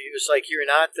were. It was like you're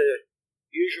not the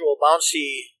usual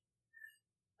bouncy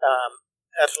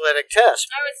athletic test.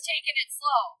 I was taking it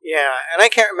slow. Yeah, and I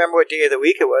can't remember what day of the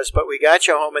week it was, but we got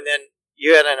you home, and then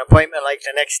you had an appointment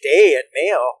the next day at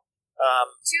Mayo.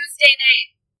 Tuesday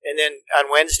night. And then on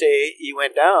Wednesday, you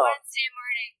went down. Wednesday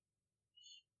morning.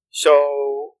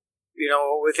 So,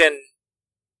 within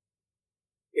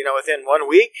 1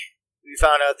 week, we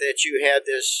found out that you had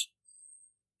this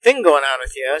thing going on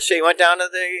with you. So you went down to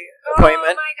the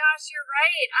appointment. Oh my gosh, you're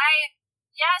right.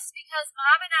 Yes, because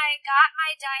Mom and I got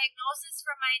my diagnosis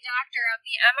from my doctor of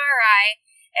the MRI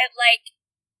at 1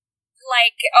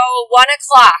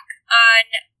 o'clock on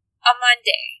a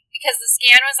Monday, because the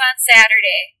scan was on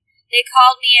Saturday. They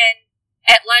called me in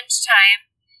at lunchtime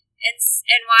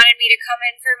and wanted me to come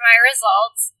in for my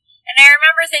results. And I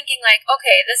remember thinking,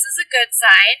 okay, this is a good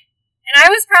sign. And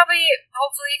I was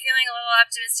hopefully feeling a little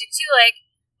optimistic too,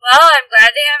 well, I'm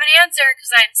glad they have an answer, because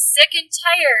I'm sick and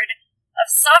tired of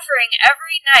suffering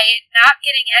every night, not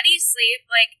getting any sleep.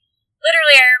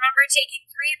 Literally, I remember taking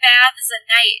 3 baths a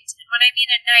night. And when I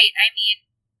mean a night, I mean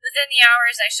within the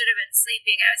hours I should have been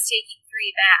sleeping, I was taking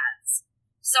 3 baths.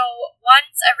 So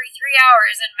once every 3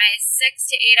 hours in my 6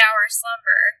 to 8 hour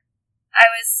slumber, I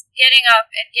was getting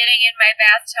up and getting in my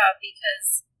bathtub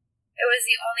because it was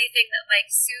the only thing that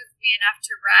soothed me enough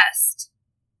to rest.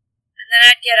 And then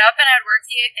I'd get up and I'd work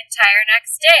the entire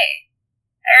next day.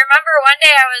 I remember one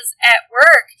day I was at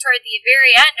work toward the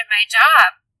very end of my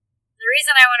job. The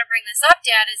reason I want to bring this up,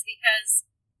 Dad, is because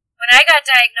when I got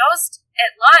diagnosed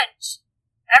at lunch,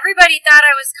 everybody thought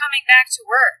I was coming back to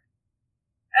work.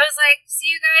 I was like,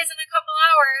 see you guys in a couple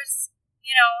hours.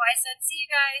 I said, see you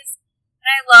guys. And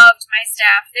I loved my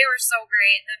staff. They were so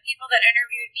great. The people that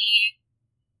interviewed me,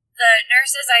 the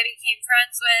nurses I became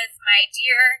friends with, my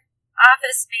dear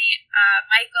office mate,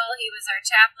 Michael, he was our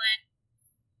chaplain.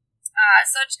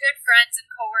 Such good friends and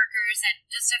coworkers and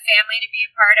just a family to be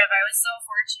a part of. I was so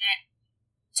fortunate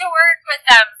to work with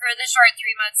them for the short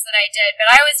 3 months that I did.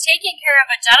 But I was taking care of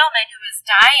a gentleman who was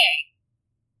dying.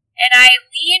 And I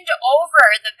leaned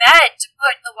over the bed to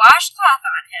put the washcloth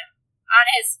on him, on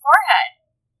his forehead.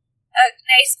 A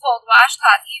nice cold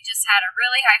washcloth. He just had a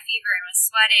really high fever and was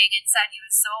sweating and said he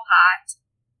was so hot.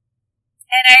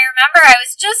 And I remember I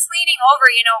was just leaning over,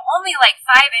 only 5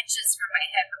 inches from my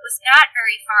hip. It was not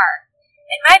very far.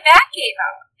 And my back gave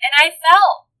out. And I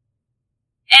fell.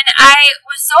 And I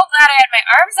was so glad I had my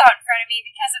arms out in front of me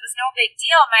because it was no big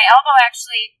deal. My elbow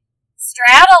actually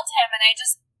straddled him and I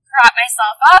just propped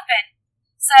myself up and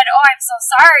said, oh, I'm so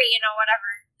sorry,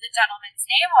 whatever the gentleman's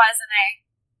name was. And I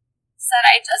said,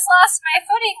 I just lost my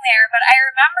footing there. But I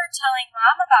remember telling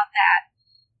Mom about that.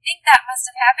 I think that must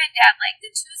have happened at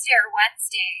the Tuesday or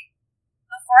Wednesday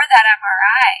before that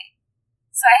MRI.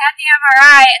 So I had the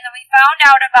MRI and then we found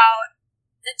out about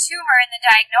the tumor and the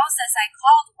diagnosis. I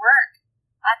called work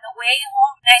on the way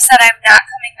home and I said, I'm not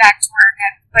coming back to work.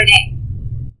 I'm quitting.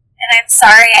 And I'm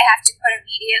sorry, I have to quit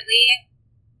immediately.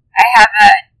 I have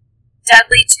a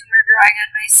deadly tumor growing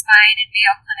on my spine and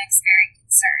Mayo Clinic's very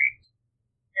concerned.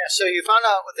 Yeah, so you found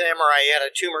out with the MRI you had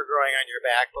a tumor growing on your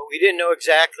back, but we didn't know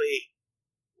exactly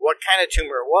what kind of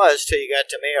tumor it was till you got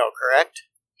to Mayo, correct?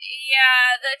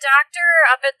 Yeah, the doctor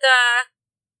up at the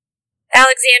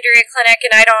Alexandria Clinic,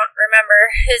 and I don't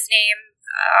remember his name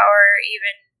or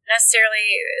even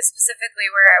necessarily specifically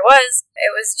where I was, it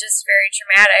was just very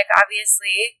traumatic,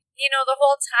 obviously. The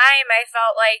whole time I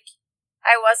felt like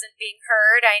I wasn't being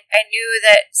heard. I knew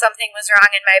that something was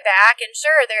wrong in my back, and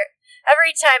sure,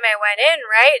 every time I went in,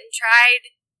 right, and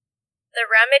tried the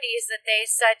remedies that they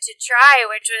said to try,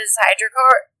 which was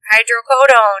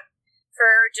hydrocodone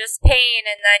for just pain,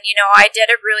 and then, I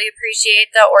did really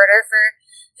appreciate the order for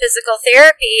physical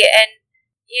therapy, and,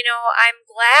 I'm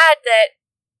glad that,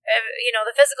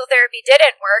 the physical therapy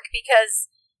didn't work because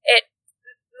it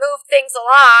moved things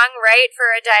along, right,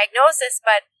 for a diagnosis,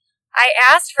 but I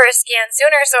asked for a scan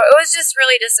sooner, so it was just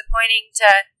really disappointing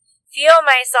to feel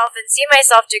myself and see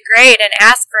myself degrade and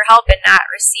ask for help and not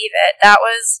receive it. That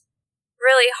was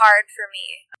really hard for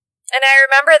me. And I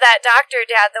remember that doctor,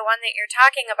 Dad, the one that you're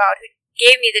talking about, who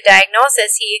gave me the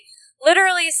diagnosis, he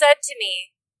literally said to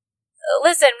me,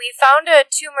 listen, we found a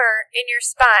tumor in your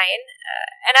spine,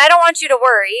 and I don't want you to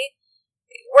worry.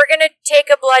 We're going to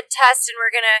take a blood test, and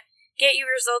we're going to get you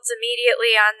results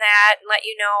immediately on that and let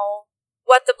you know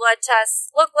what the blood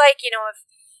tests look like, if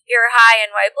you're high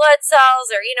in white blood cells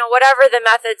or, whatever the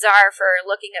methods are for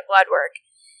looking at blood work.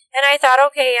 And I thought,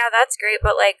 okay, yeah, that's great,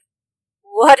 but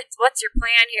what's your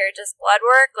plan here? Just blood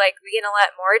work? We gonna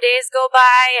let more days go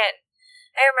by? And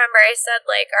I remember I said,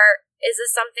 is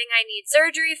this something I need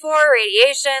surgery for?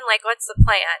 Radiation? What's the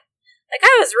plan? I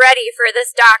was ready for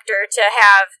this doctor to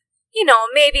have,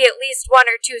 maybe at least 1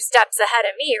 or 2 steps ahead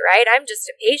of me, right? I'm just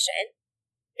a patient.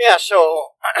 Yeah,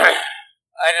 so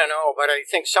I don't know, but I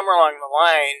think somewhere along the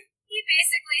line, he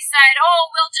basically said,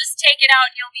 oh, we'll just take it out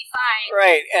and you'll be fine.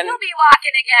 Right, and you'll be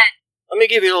walking again. Let me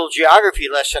give you a little geography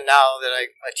lesson now that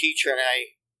I'm a teacher and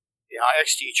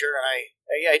ex-teacher, and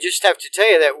I just have to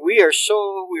tell you that we were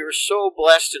so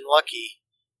blessed and lucky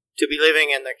to be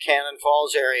living in the Cannon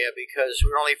Falls area because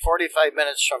we were only 45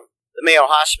 minutes from the Mayo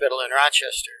Hospital in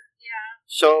Rochester. Yeah.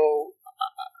 So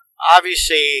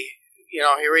obviously,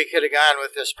 here we could have gone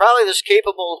with probably this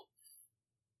capable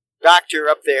doctor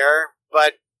up there,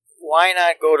 but why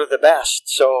not go to the best?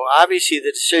 So obviously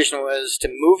the decision was to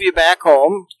move you back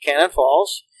home to Cannon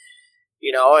Falls.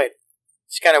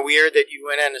 It's kind of weird that you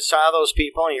went in and saw those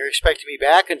people and you're expected to be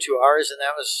back in 2 hours, and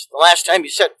that was the last time you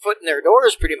set foot in their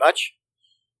doors pretty much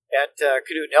at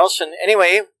Canute Nelson.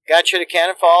 Anyway, got you to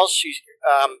Cannon Falls,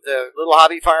 the little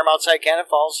hobby farm outside Cannon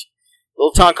Falls, a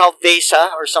little town called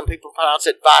Vasa, or some people pronounce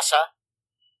it Vasa.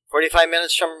 45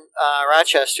 minutes from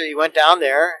Rochester. You went down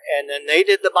there, and then they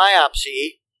did the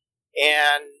biopsy,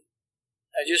 and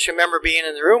I just remember being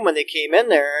in the room when they came in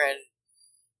there, and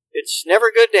it's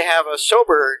never good to have a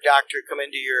sober doctor come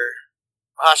into your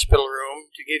hospital room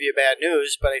to give you bad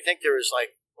news, but I think there was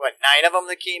 9 of them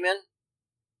that came in?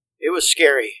 It was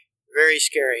scary. Very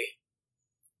scary.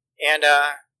 And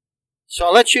so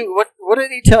I'll let you, what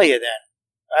did he tell you then?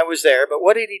 I was there, but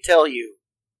what did he tell you?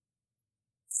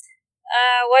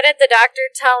 What did the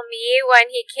doctor tell me when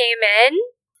he came in?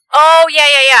 Oh,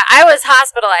 yeah. I was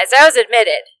hospitalized. I was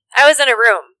admitted. I was in a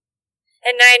room.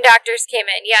 And 9 doctors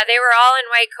came in. Yeah, they were all in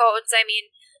white coats. I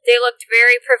mean, they looked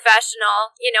very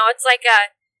professional. You know, it's like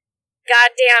a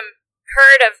goddamn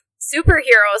herd of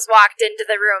superheroes walked into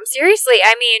the room. Seriously,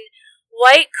 I mean,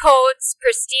 white coats,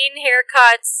 pristine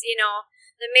haircuts, you know,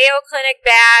 the Mayo Clinic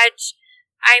badge.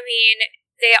 I mean,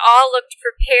 they all looked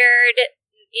prepared,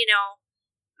 you know,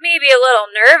 maybe a little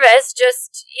nervous,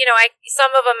 just, you know,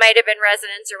 some of them might have been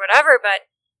residents or whatever, but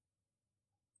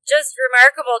just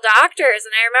remarkable doctors.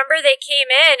 And I remember they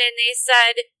came in and they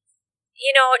said,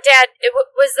 you know, Dad,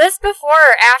 was this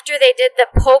before or after they did the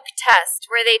poke test,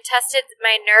 where they tested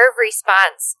my nerve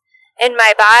response in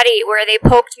my body, where they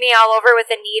poked me all over with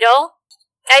a needle?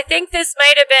 I think this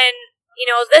might have been, you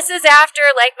know, this is after,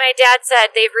 like my dad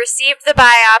said, they've received the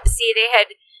biopsy. They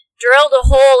had drilled a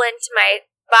hole into my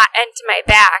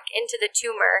back, into the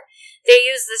tumor. They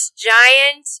used this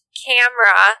giant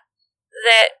camera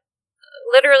that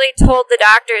literally told the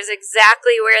doctors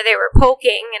exactly where they were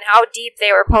poking and how deep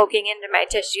they were poking into my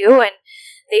tissue. And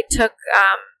they took,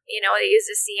 you know, they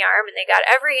used a C-arm and they got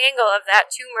every angle of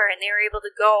that tumor, and they were able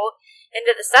to go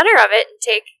into the center of it and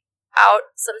take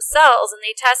out some cells, and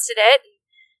they tested it and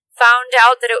found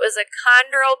out that it was a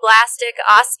chondroblastic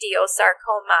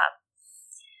osteosarcoma.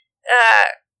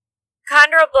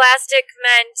 Chondroblastic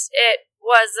meant it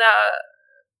was a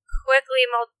quickly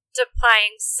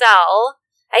multiplying cell.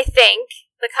 I think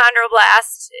the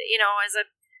chondroblast, you know, is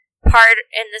a part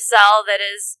in the cell that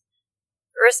is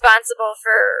responsible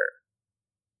for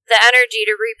the energy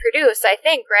to reproduce, I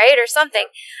think, right? Or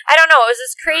something. I don't know. It was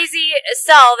this crazy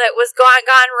cell that was gone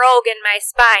rogue in my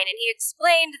spine. And he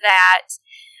explained that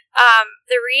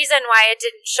the reason why it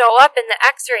didn't show up in the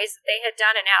x-rays that they had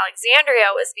done in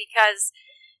Alexandria was because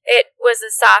it was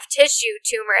a soft tissue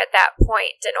tumor at that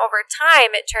point. And over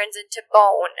time, it turns into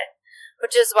bone,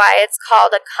 which is why it's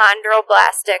called a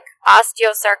chondroblastic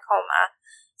osteosarcoma.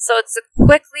 So it's a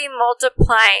quickly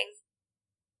multiplying,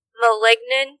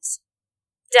 malignant,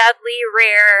 deadly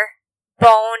rare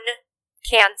bone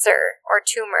cancer or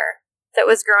tumor that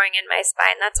was growing in my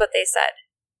spine. That's what they said.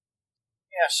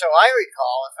 Yeah, so I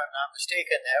recall, if I'm not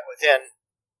mistaken, that within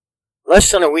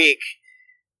less than a week,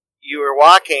 you were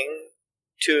walking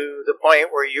to the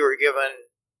point where you were given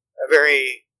a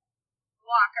very...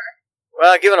 Walker.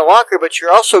 Well, given a walker, but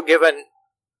you're also given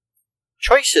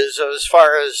choices as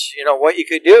far as, you know, what you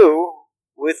could do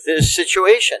with this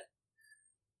situation.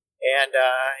 And,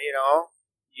 you know,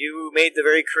 you made the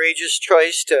very courageous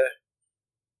choice to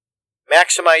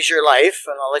maximize your life,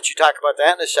 and I'll let you talk about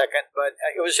that in a second, but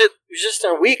it was just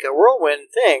in a week, a whirlwind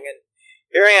thing, and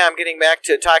here I am getting back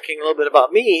to talking a little bit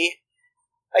about me.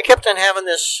 I kept on having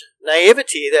this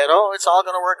naivety that, oh, it's all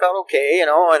going to work out okay, you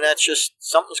know, and that's just,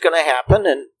 something's going to happen,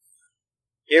 and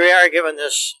here we are given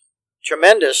this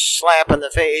tremendous slap in the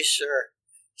face, or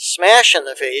smash in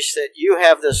the face, that you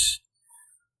have this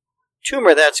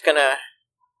tumor that's going to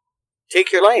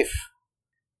take your life.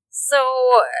 So,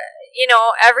 you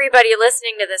know, everybody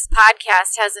listening to this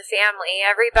podcast has a family.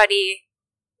 Everybody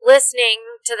listening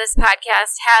to this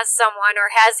podcast has someone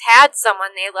or has had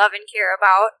someone they love and care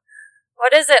about.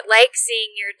 What is it like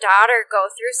seeing your daughter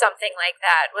go through something like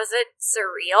that? Was it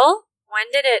surreal? When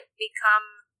did it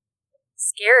become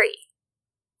scary?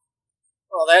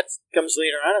 Well, that comes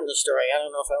later on in the story. I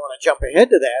don't know if I want to jump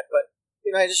ahead to that, but,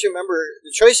 you know, I just remember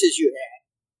the choices you had.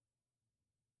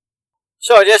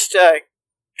 So just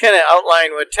kind of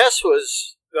outline what Tess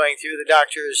was going through. The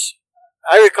doctors,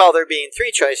 I recall there being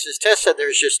 3 choices. Tess said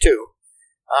there's just 2.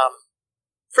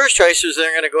 First choice was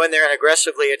they're going to go in there and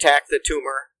aggressively attack the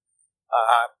tumor,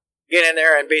 get in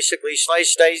there and basically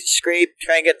slice, dice, scrape,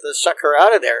 try and get the sucker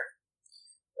out of there.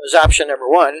 That was option number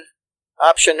 1.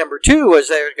 Option number 2 was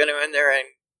they were going to go in there and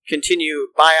continue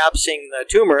biopsying the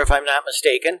tumor, if I'm not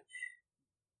mistaken,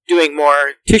 doing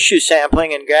more tissue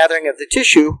sampling and gathering of the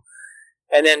tissue,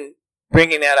 and then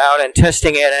bringing that out and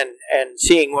testing it and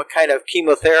seeing what kind of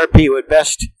chemotherapy would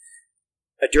best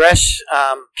address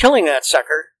killing that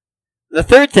sucker. The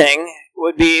third thing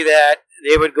would be that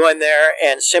they would go in there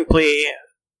and simply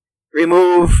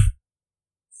remove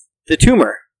the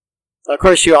tumor. Of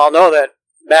course, you all know that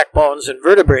backbones and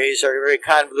vertebrae are very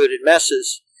convoluted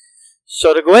messes.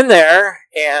 So to go in there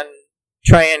and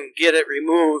try and get it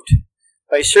removed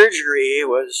by surgery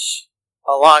was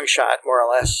a long shot, more or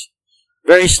less.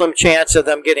 Very slim chance of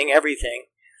them getting everything.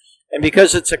 And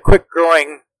because it's a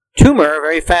quick-growing tumor, a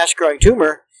very fast-growing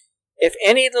tumor, if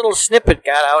any little snippet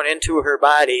got out into her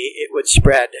body, it would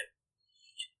spread.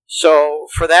 So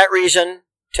for that reason,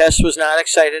 Tess was not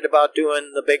excited about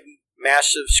doing the big,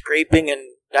 massive scraping and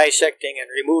dissecting and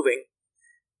removing.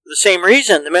 For the same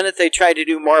reason, the minute they tried to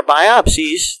do more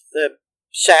biopsies, the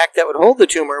sac that would hold the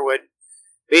tumor would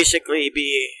basically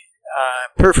be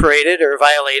perforated or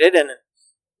violated, and a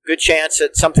good chance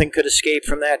that something could escape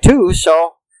from that too.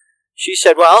 So she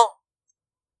said, well,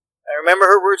 I remember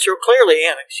her words real clearly,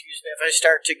 and excuse me if I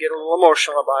start to get a little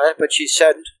emotional about it, but she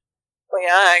said, well,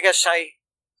 yeah, I guess I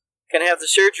can have the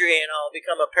surgery and I'll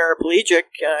become a paraplegic.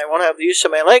 I won't have the use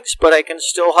of my legs, but I can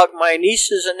still hug my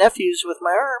nieces and nephews with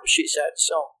my arms, she said.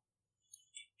 So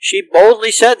she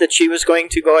boldly said that she was going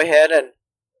to go ahead and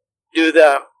do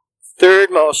the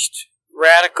third most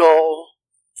radical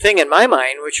thing in my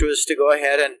mind, which was to go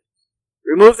ahead and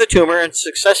remove the tumor, and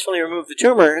successfully remove the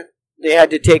tumor. They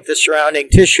had to take the surrounding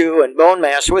tissue and bone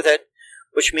mass with it,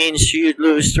 which means she'd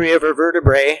lose 3 of her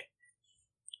vertebrae,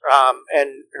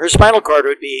 and her spinal cord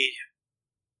would be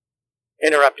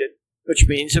interrupted, which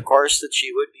means, of course, that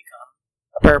she would become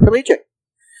a paraplegic.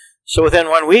 So within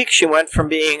 1 week, she went from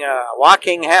being a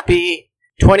walking, happy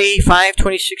 25,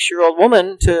 26-year-old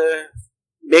woman to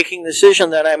making the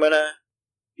decision that I'm going to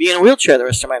be in a wheelchair the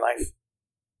rest of my life.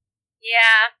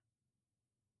 Yeah.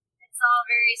 It's all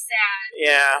very sad.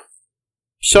 Yeah.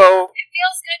 So it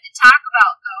feels good to talk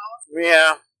about, though.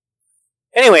 Yeah.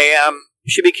 Anyway,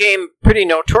 she became pretty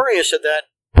notorious at that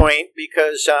point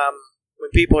because when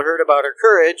people heard about her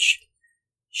courage,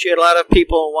 she had a lot of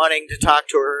people wanting to talk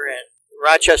to her, and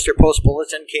Rochester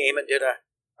Post-Bulletin came and did an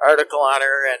article on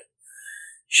her, and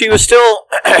she was still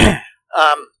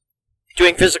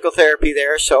doing physical therapy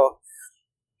there, so...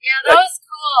 Yeah, that was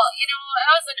cool. You know, it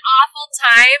was an awful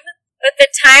time, but the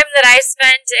time that I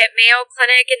spent at Mayo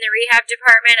Clinic in the rehab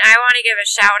department, I want to give a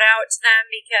shout-out to them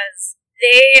because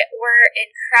they were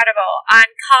incredible.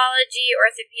 Oncology,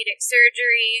 orthopedic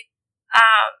surgery,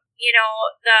 you know,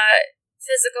 the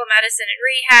physical medicine and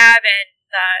rehab, and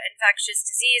the infectious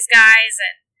disease guys,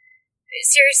 and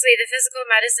seriously, the physical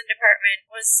medicine department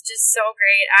was just so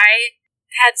great. I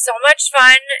had so much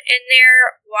fun in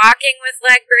there walking with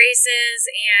leg braces,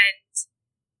 and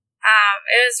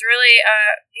it was really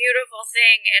a beautiful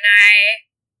thing, and I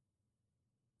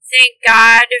thank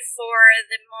God for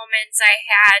the moments I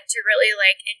had to really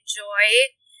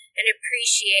enjoy and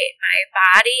appreciate my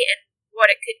body and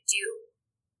what it could do,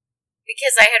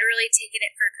 because I had really taken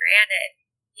it for granted,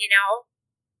 you know.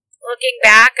 Looking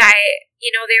back,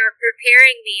 they were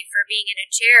preparing me for being in a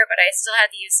chair, but I still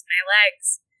had the use of my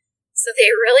legs. So they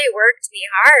really worked me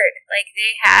hard.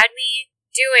 They had me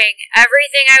doing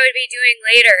everything I would be doing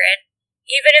later. And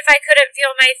even if I couldn't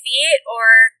feel my feet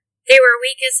or they were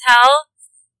weak as hell,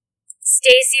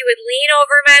 Stacy would lean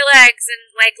over my legs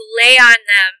and lay on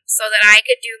them so that I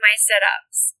could do my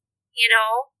sit-ups. You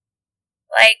know?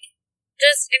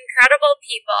 Just incredible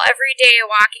people every day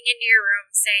walking into your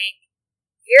room saying,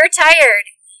 "You're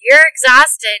tired, you're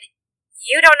exhausted,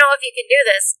 you don't know if you can do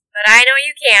this, but I know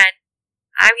you can.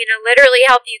 I'm going to literally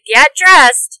help you get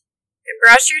dressed and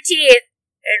brush your teeth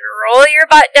and roll your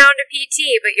butt down to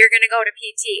PT, but you're going to go to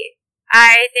PT."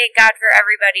 I thank God for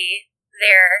everybody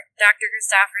there, Dr.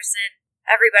 Christofferson,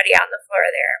 everybody on the floor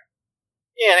there.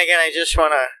 Yeah, and again, I just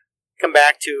want to come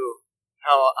back to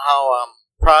how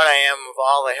proud I am of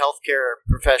all the healthcare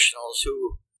professionals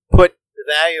who put the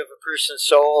value of a person's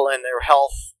soul and their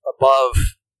health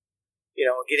above,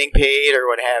 getting paid or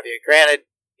what have you. Granted,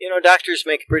 doctors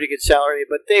make a pretty good salary,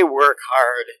 but they work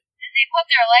hard. And they put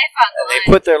their life on the line.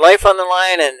 They put their life on the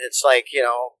line, and it's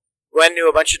Gwen knew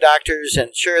a bunch of doctors,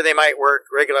 and sure, they might work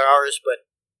regular hours, but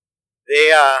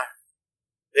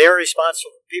they're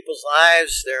responsible for people's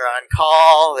lives. They're on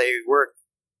call. They work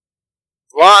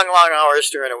long hours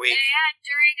during a week. And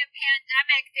during a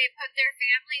pandemic, they put their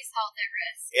family's health at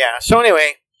risk. Yeah, so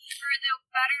anyway. For the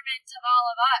betterment of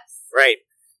all of us. Right.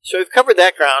 So we've covered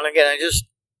that ground. Again, I just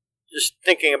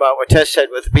thinking about what Tess said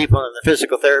with the people in the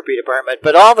physical therapy department,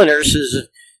 but all the nurses,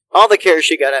 all the care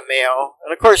she got at Mayo,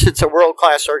 and of course it's a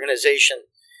world-class organization,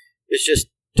 is just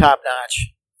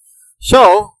top-notch.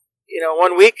 So,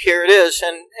 1 week, here it is,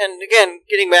 and again,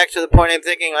 getting back to the point, I'm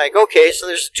thinking okay, so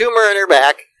there's a tumor in her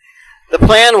back. The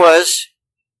plan was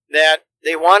that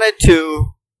they wanted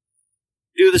to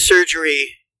do the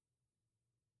surgery,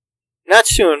 not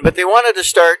soon, but they wanted to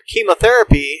start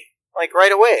chemotherapy,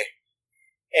 right away.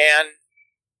 And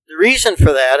the reason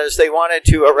for that is they wanted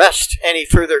to arrest any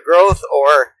further growth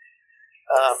or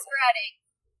Spreading.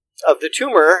 of the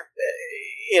tumor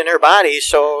in her body.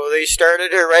 So they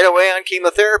started her right away on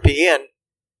chemotherapy, and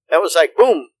that was like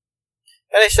boom.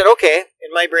 And I said, okay.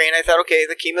 In my brain, I thought, okay,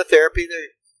 the chemotherapy,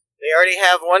 they already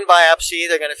have one biopsy.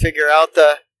 They're going to figure out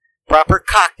the proper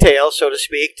cocktail, so to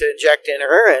speak, to inject in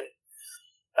her, and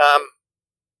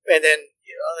then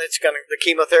the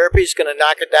chemotherapy is going to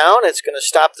knock it down. It's going to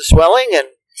stop the swelling. And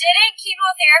didn't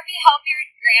chemotherapy help your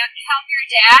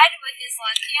dad with his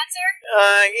lung cancer?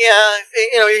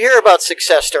 Yeah, you hear about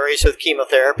success stories with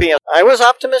chemotherapy. I was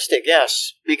optimistic,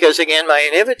 yes, because again, my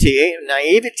naivety,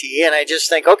 and I just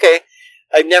think, okay,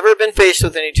 I've never been faced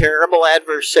with any terrible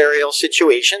adversarial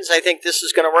situations. I think this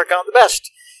is going to work out the best.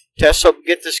 Tess will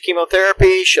get this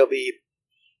chemotherapy. She'll be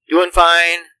doing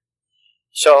fine.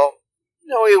 So,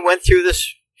 we went through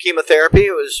this chemotherapy.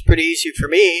 It was pretty easy for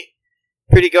me,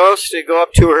 pretty gross to go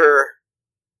up to her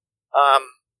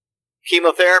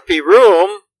chemotherapy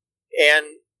room and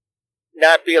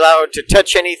not be allowed to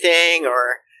touch anything,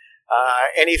 or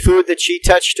any food that she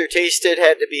touched or tasted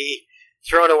had to be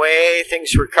thrown away.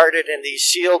 Things were carted in these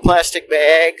sealed plastic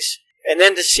bags. And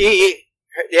then to see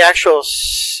the actual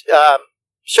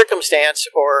circumstance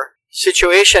or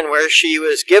situation where she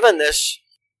was given this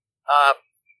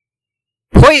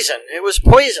poison. It was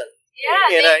poison.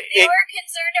 Yeah, they were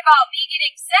concerned about me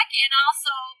getting sick and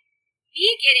also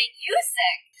me getting you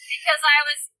sick because I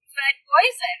was fed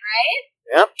poison, right?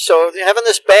 Yep, so having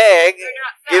this bag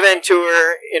given to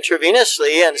her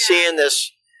intravenously and seeing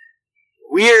this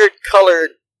weird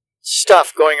colored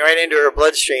stuff going right into her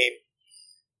bloodstream,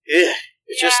 it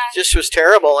just was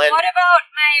terrible. And what about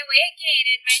my weight gain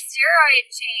and my steroid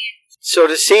change? So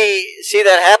to see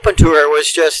that happen to her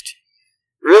was just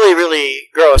really, really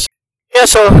gross. Yeah,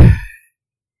 so, and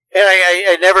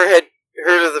I never had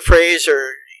heard of the phrase,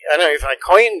 or I don't know if I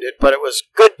coined it, but it was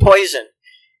good poison.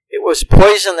 It was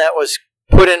poison that was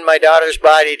put in my daughter's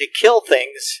body to kill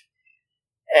things,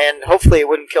 and hopefully it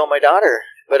wouldn't kill my daughter,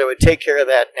 but it would take care of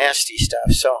that nasty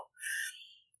stuff. So,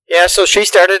 yeah, so she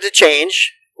started to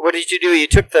change. What did you do? You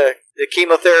took the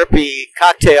chemotherapy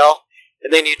cocktail,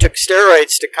 and then you took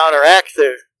steroids to counteract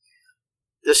the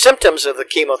symptoms of the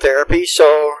chemotherapy.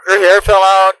 So her hair fell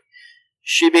out.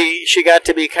 She got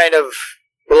to be kind of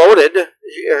bloated.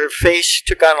 Her face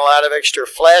took on a lot of extra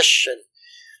flesh, and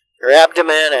her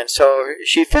abdomen, and so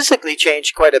she physically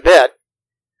changed quite a bit.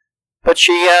 But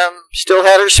she still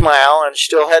had her smile and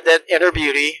still had that inner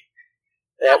beauty.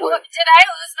 Did I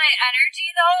lose my energy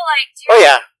though? Oh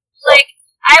yeah.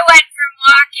 I went from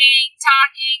walking,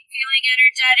 talking, feeling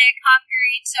energetic,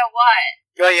 hungry to what?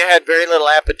 Well, you had very little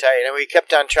appetite, and we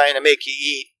kept on trying to make you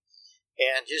eat,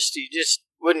 and you just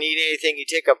wouldn't eat anything. You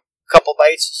take a couple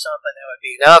bites of something, that would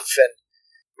be enough, and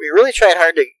we really tried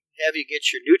hard to have you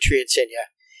get your nutrients in you.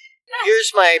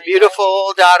 Here's my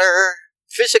beautiful daughter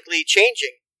physically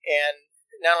changing, and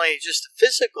not only just the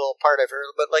physical part of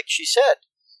her, but like she said,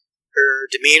 her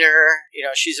demeanor,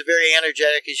 she's a very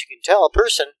energetic, as you can tell,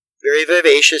 person. Very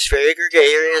vivacious, very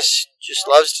gregarious, just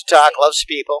loves to talk, loves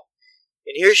people.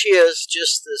 And here she is,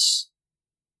 just this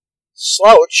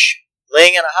slouch,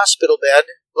 laying in a hospital bed,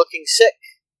 looking sick.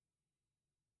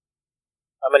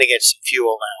 I'm going to get some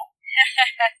fuel now.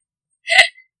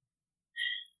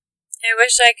 I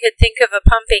wish I could think of a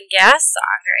pumping gas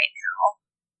song right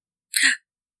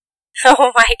now.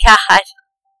 Oh my God.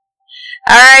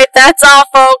 Alright, that's all,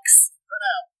 folks. For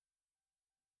now.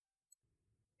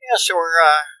 Yeah, so we're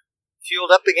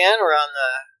fueled up again. We're on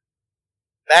the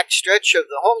back stretch of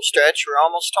the home stretch. We're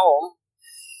almost home.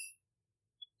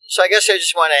 So I guess I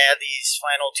just want to add these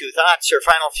final few thoughts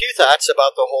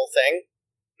about the whole thing.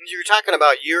 As you were talking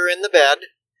about, you were in the bed,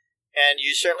 and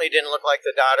you certainly didn't look like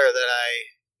the daughter that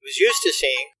I was used to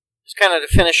seeing. Just kind of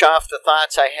to finish off the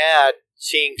thoughts I had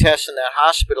seeing Tess in that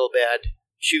hospital bed.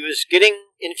 She was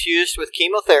getting infused with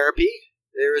chemotherapy.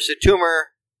 There was a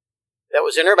tumor that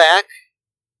was in her back.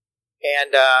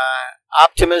 And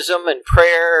optimism and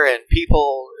prayer and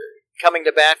people coming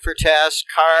to bat for Tess,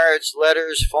 cards,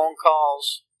 letters, phone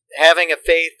calls, having a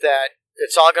faith that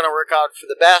it's all going to work out for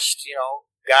the best,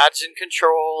 God's in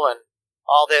control and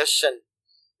all this. And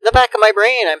in the back of my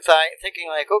brain, I'm thinking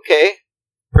like, okay,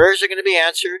 prayers are going to be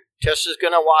answered. Tess is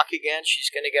going to walk again.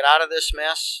 She's going to get out of this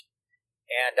mess.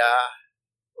 And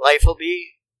life will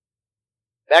be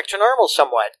back to normal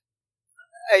somewhat.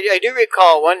 I do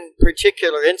recall one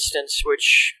particular instance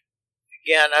which,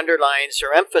 again, underlines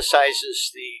or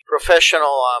emphasizes the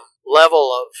professional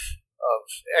level of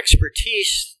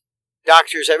expertise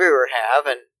doctors everywhere have,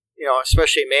 and,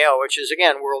 especially Mayo, which is,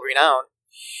 again, world-renowned.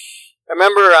 I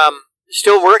remember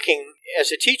still working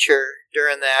as a teacher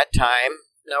during that time.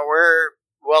 Now, we're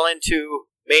well into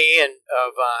May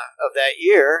of that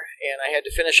year, and I had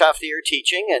to finish off the year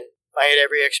teaching, and I had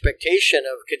every expectation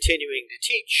of continuing to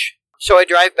teach. So I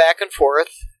drive back and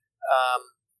forth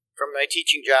from my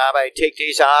teaching job. I take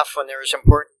days off when there was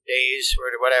important days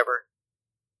or whatever.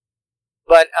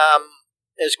 But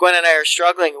as Gwen and I are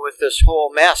struggling with this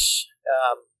whole mess,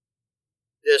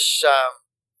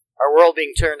 our world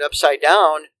being turned upside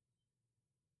down,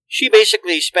 she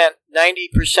basically spent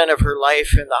 90% of her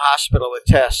life in the hospital with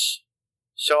Tess.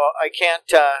 So I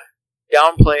can't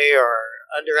downplay or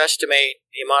underestimate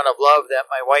the amount of love that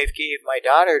my wife gave my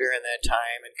daughter during that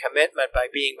time, and commitment by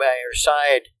being by her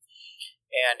side,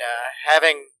 and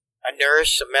having a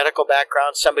nurse, a medical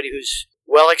background, somebody who's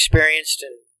well experienced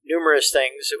in numerous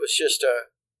things. It was just a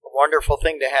wonderful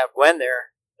thing to have Gwen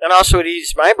there. And also it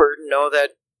eased my burden, know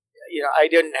that I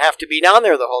didn't have to be down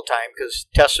there the whole time because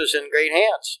Tess was in great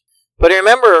hands. But I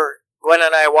remember Gwen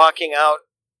and I walking out.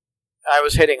 I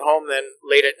was heading home then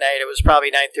late at night. It was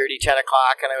probably 9:30, 10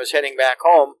 o'clock, and I was heading back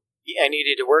home. I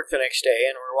needed to work the next day,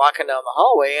 and we're walking down the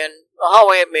hallway, and the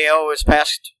hallway at Mayo was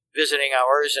past visiting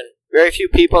hours, and very few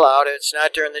people out. It's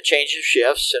not during the change of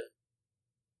shifts, and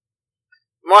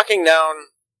I'm walking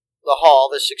down the hall,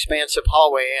 this expansive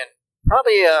hallway, and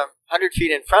probably 100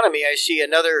 feet in front of me, I see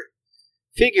another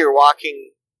figure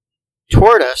walking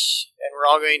toward us, and we're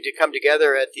all going to come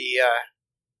together at the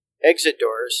exit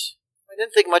doors. I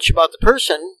didn't think much about the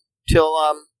person till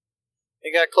I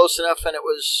got close enough, and it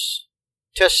was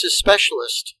Tess's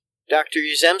specialist, Dr.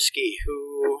 Yuzemski,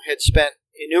 who had spent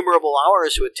innumerable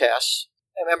hours with Tess.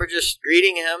 I remember just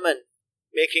greeting him and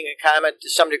making a comment to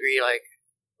some degree like,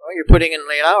 "Oh, you're putting in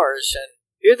late hours." And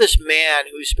you're this man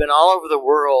who's been all over the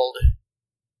world.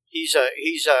 He's a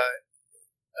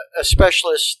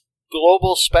specialist,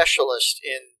 global specialist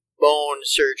in bone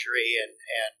surgery and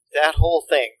that whole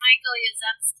thing. Michael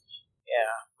Yuzemski.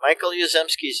 Yeah, Michael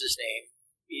Yuzemski's his name.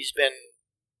 He's been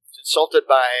consulted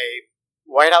by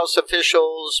White House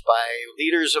officials, by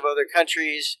leaders of other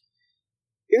countries.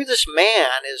 Here this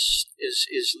man is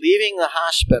leaving the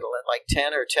hospital at like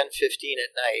 10 or 10:15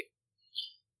 at night.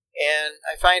 And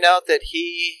I find out that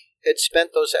he had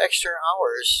spent those extra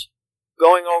hours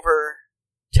going over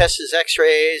Tess's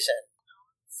x-rays and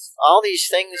all these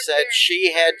things that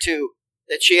she had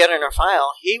in her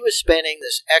file. He was spending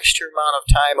this extra amount of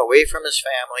time away from his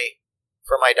family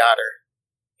for my daughter.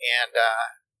 And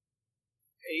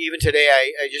even today,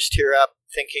 I just tear up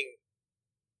thinking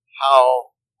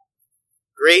how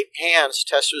great hands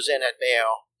Tess was in at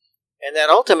Mayo, and that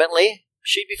ultimately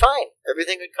she'd be fine.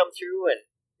 Everything would come through, and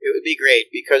it would be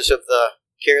great because of the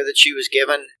care that she was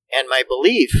given and my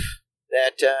belief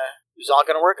that it was all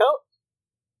going to work out.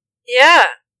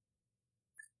 Yeah.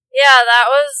 Yeah, that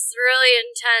was really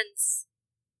intense.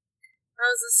 That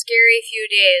was a scary few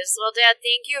days. Well, Dad,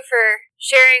 thank you for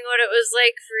sharing what it was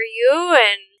like for you,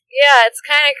 and yeah, it's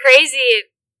kind of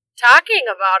crazy talking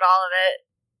about all of it.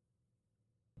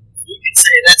 You can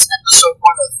say that's episode 1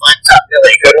 of Blacktop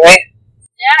Billy, couldn't we?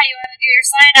 Yeah, you want to do your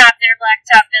sign-off there,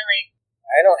 Blacktop Billy?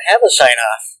 I don't have a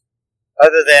sign-off,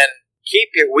 other than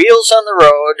keep your wheels on the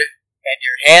road and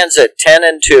your hands at 10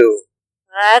 and 2.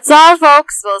 That's all,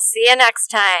 folks. We'll see you next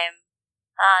time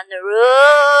on the road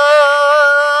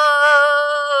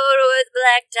with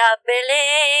Blacktop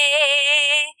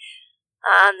Billy.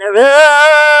 On the road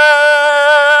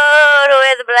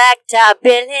with Blacktop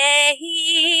Billy.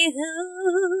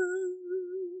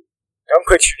 Ooh. Don't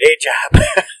quit your day job.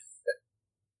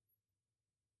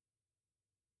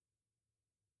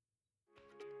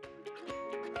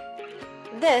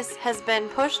 This has been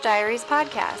Push Diaries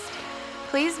Podcast.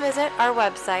 Please visit our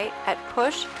website at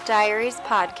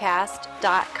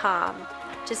pushdiariespodcast.com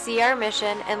to see our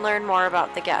mission and learn more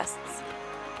about the guests.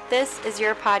 This is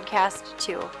your podcast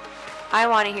too. I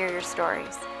want to hear your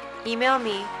stories. Email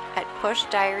me at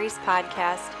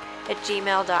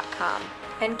pushdiariespodcast@gmail.com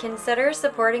and consider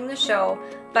supporting the show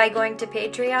by going to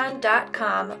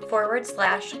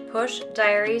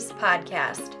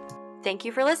patreon.com/pushdiariespodcast. Thank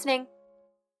you for listening.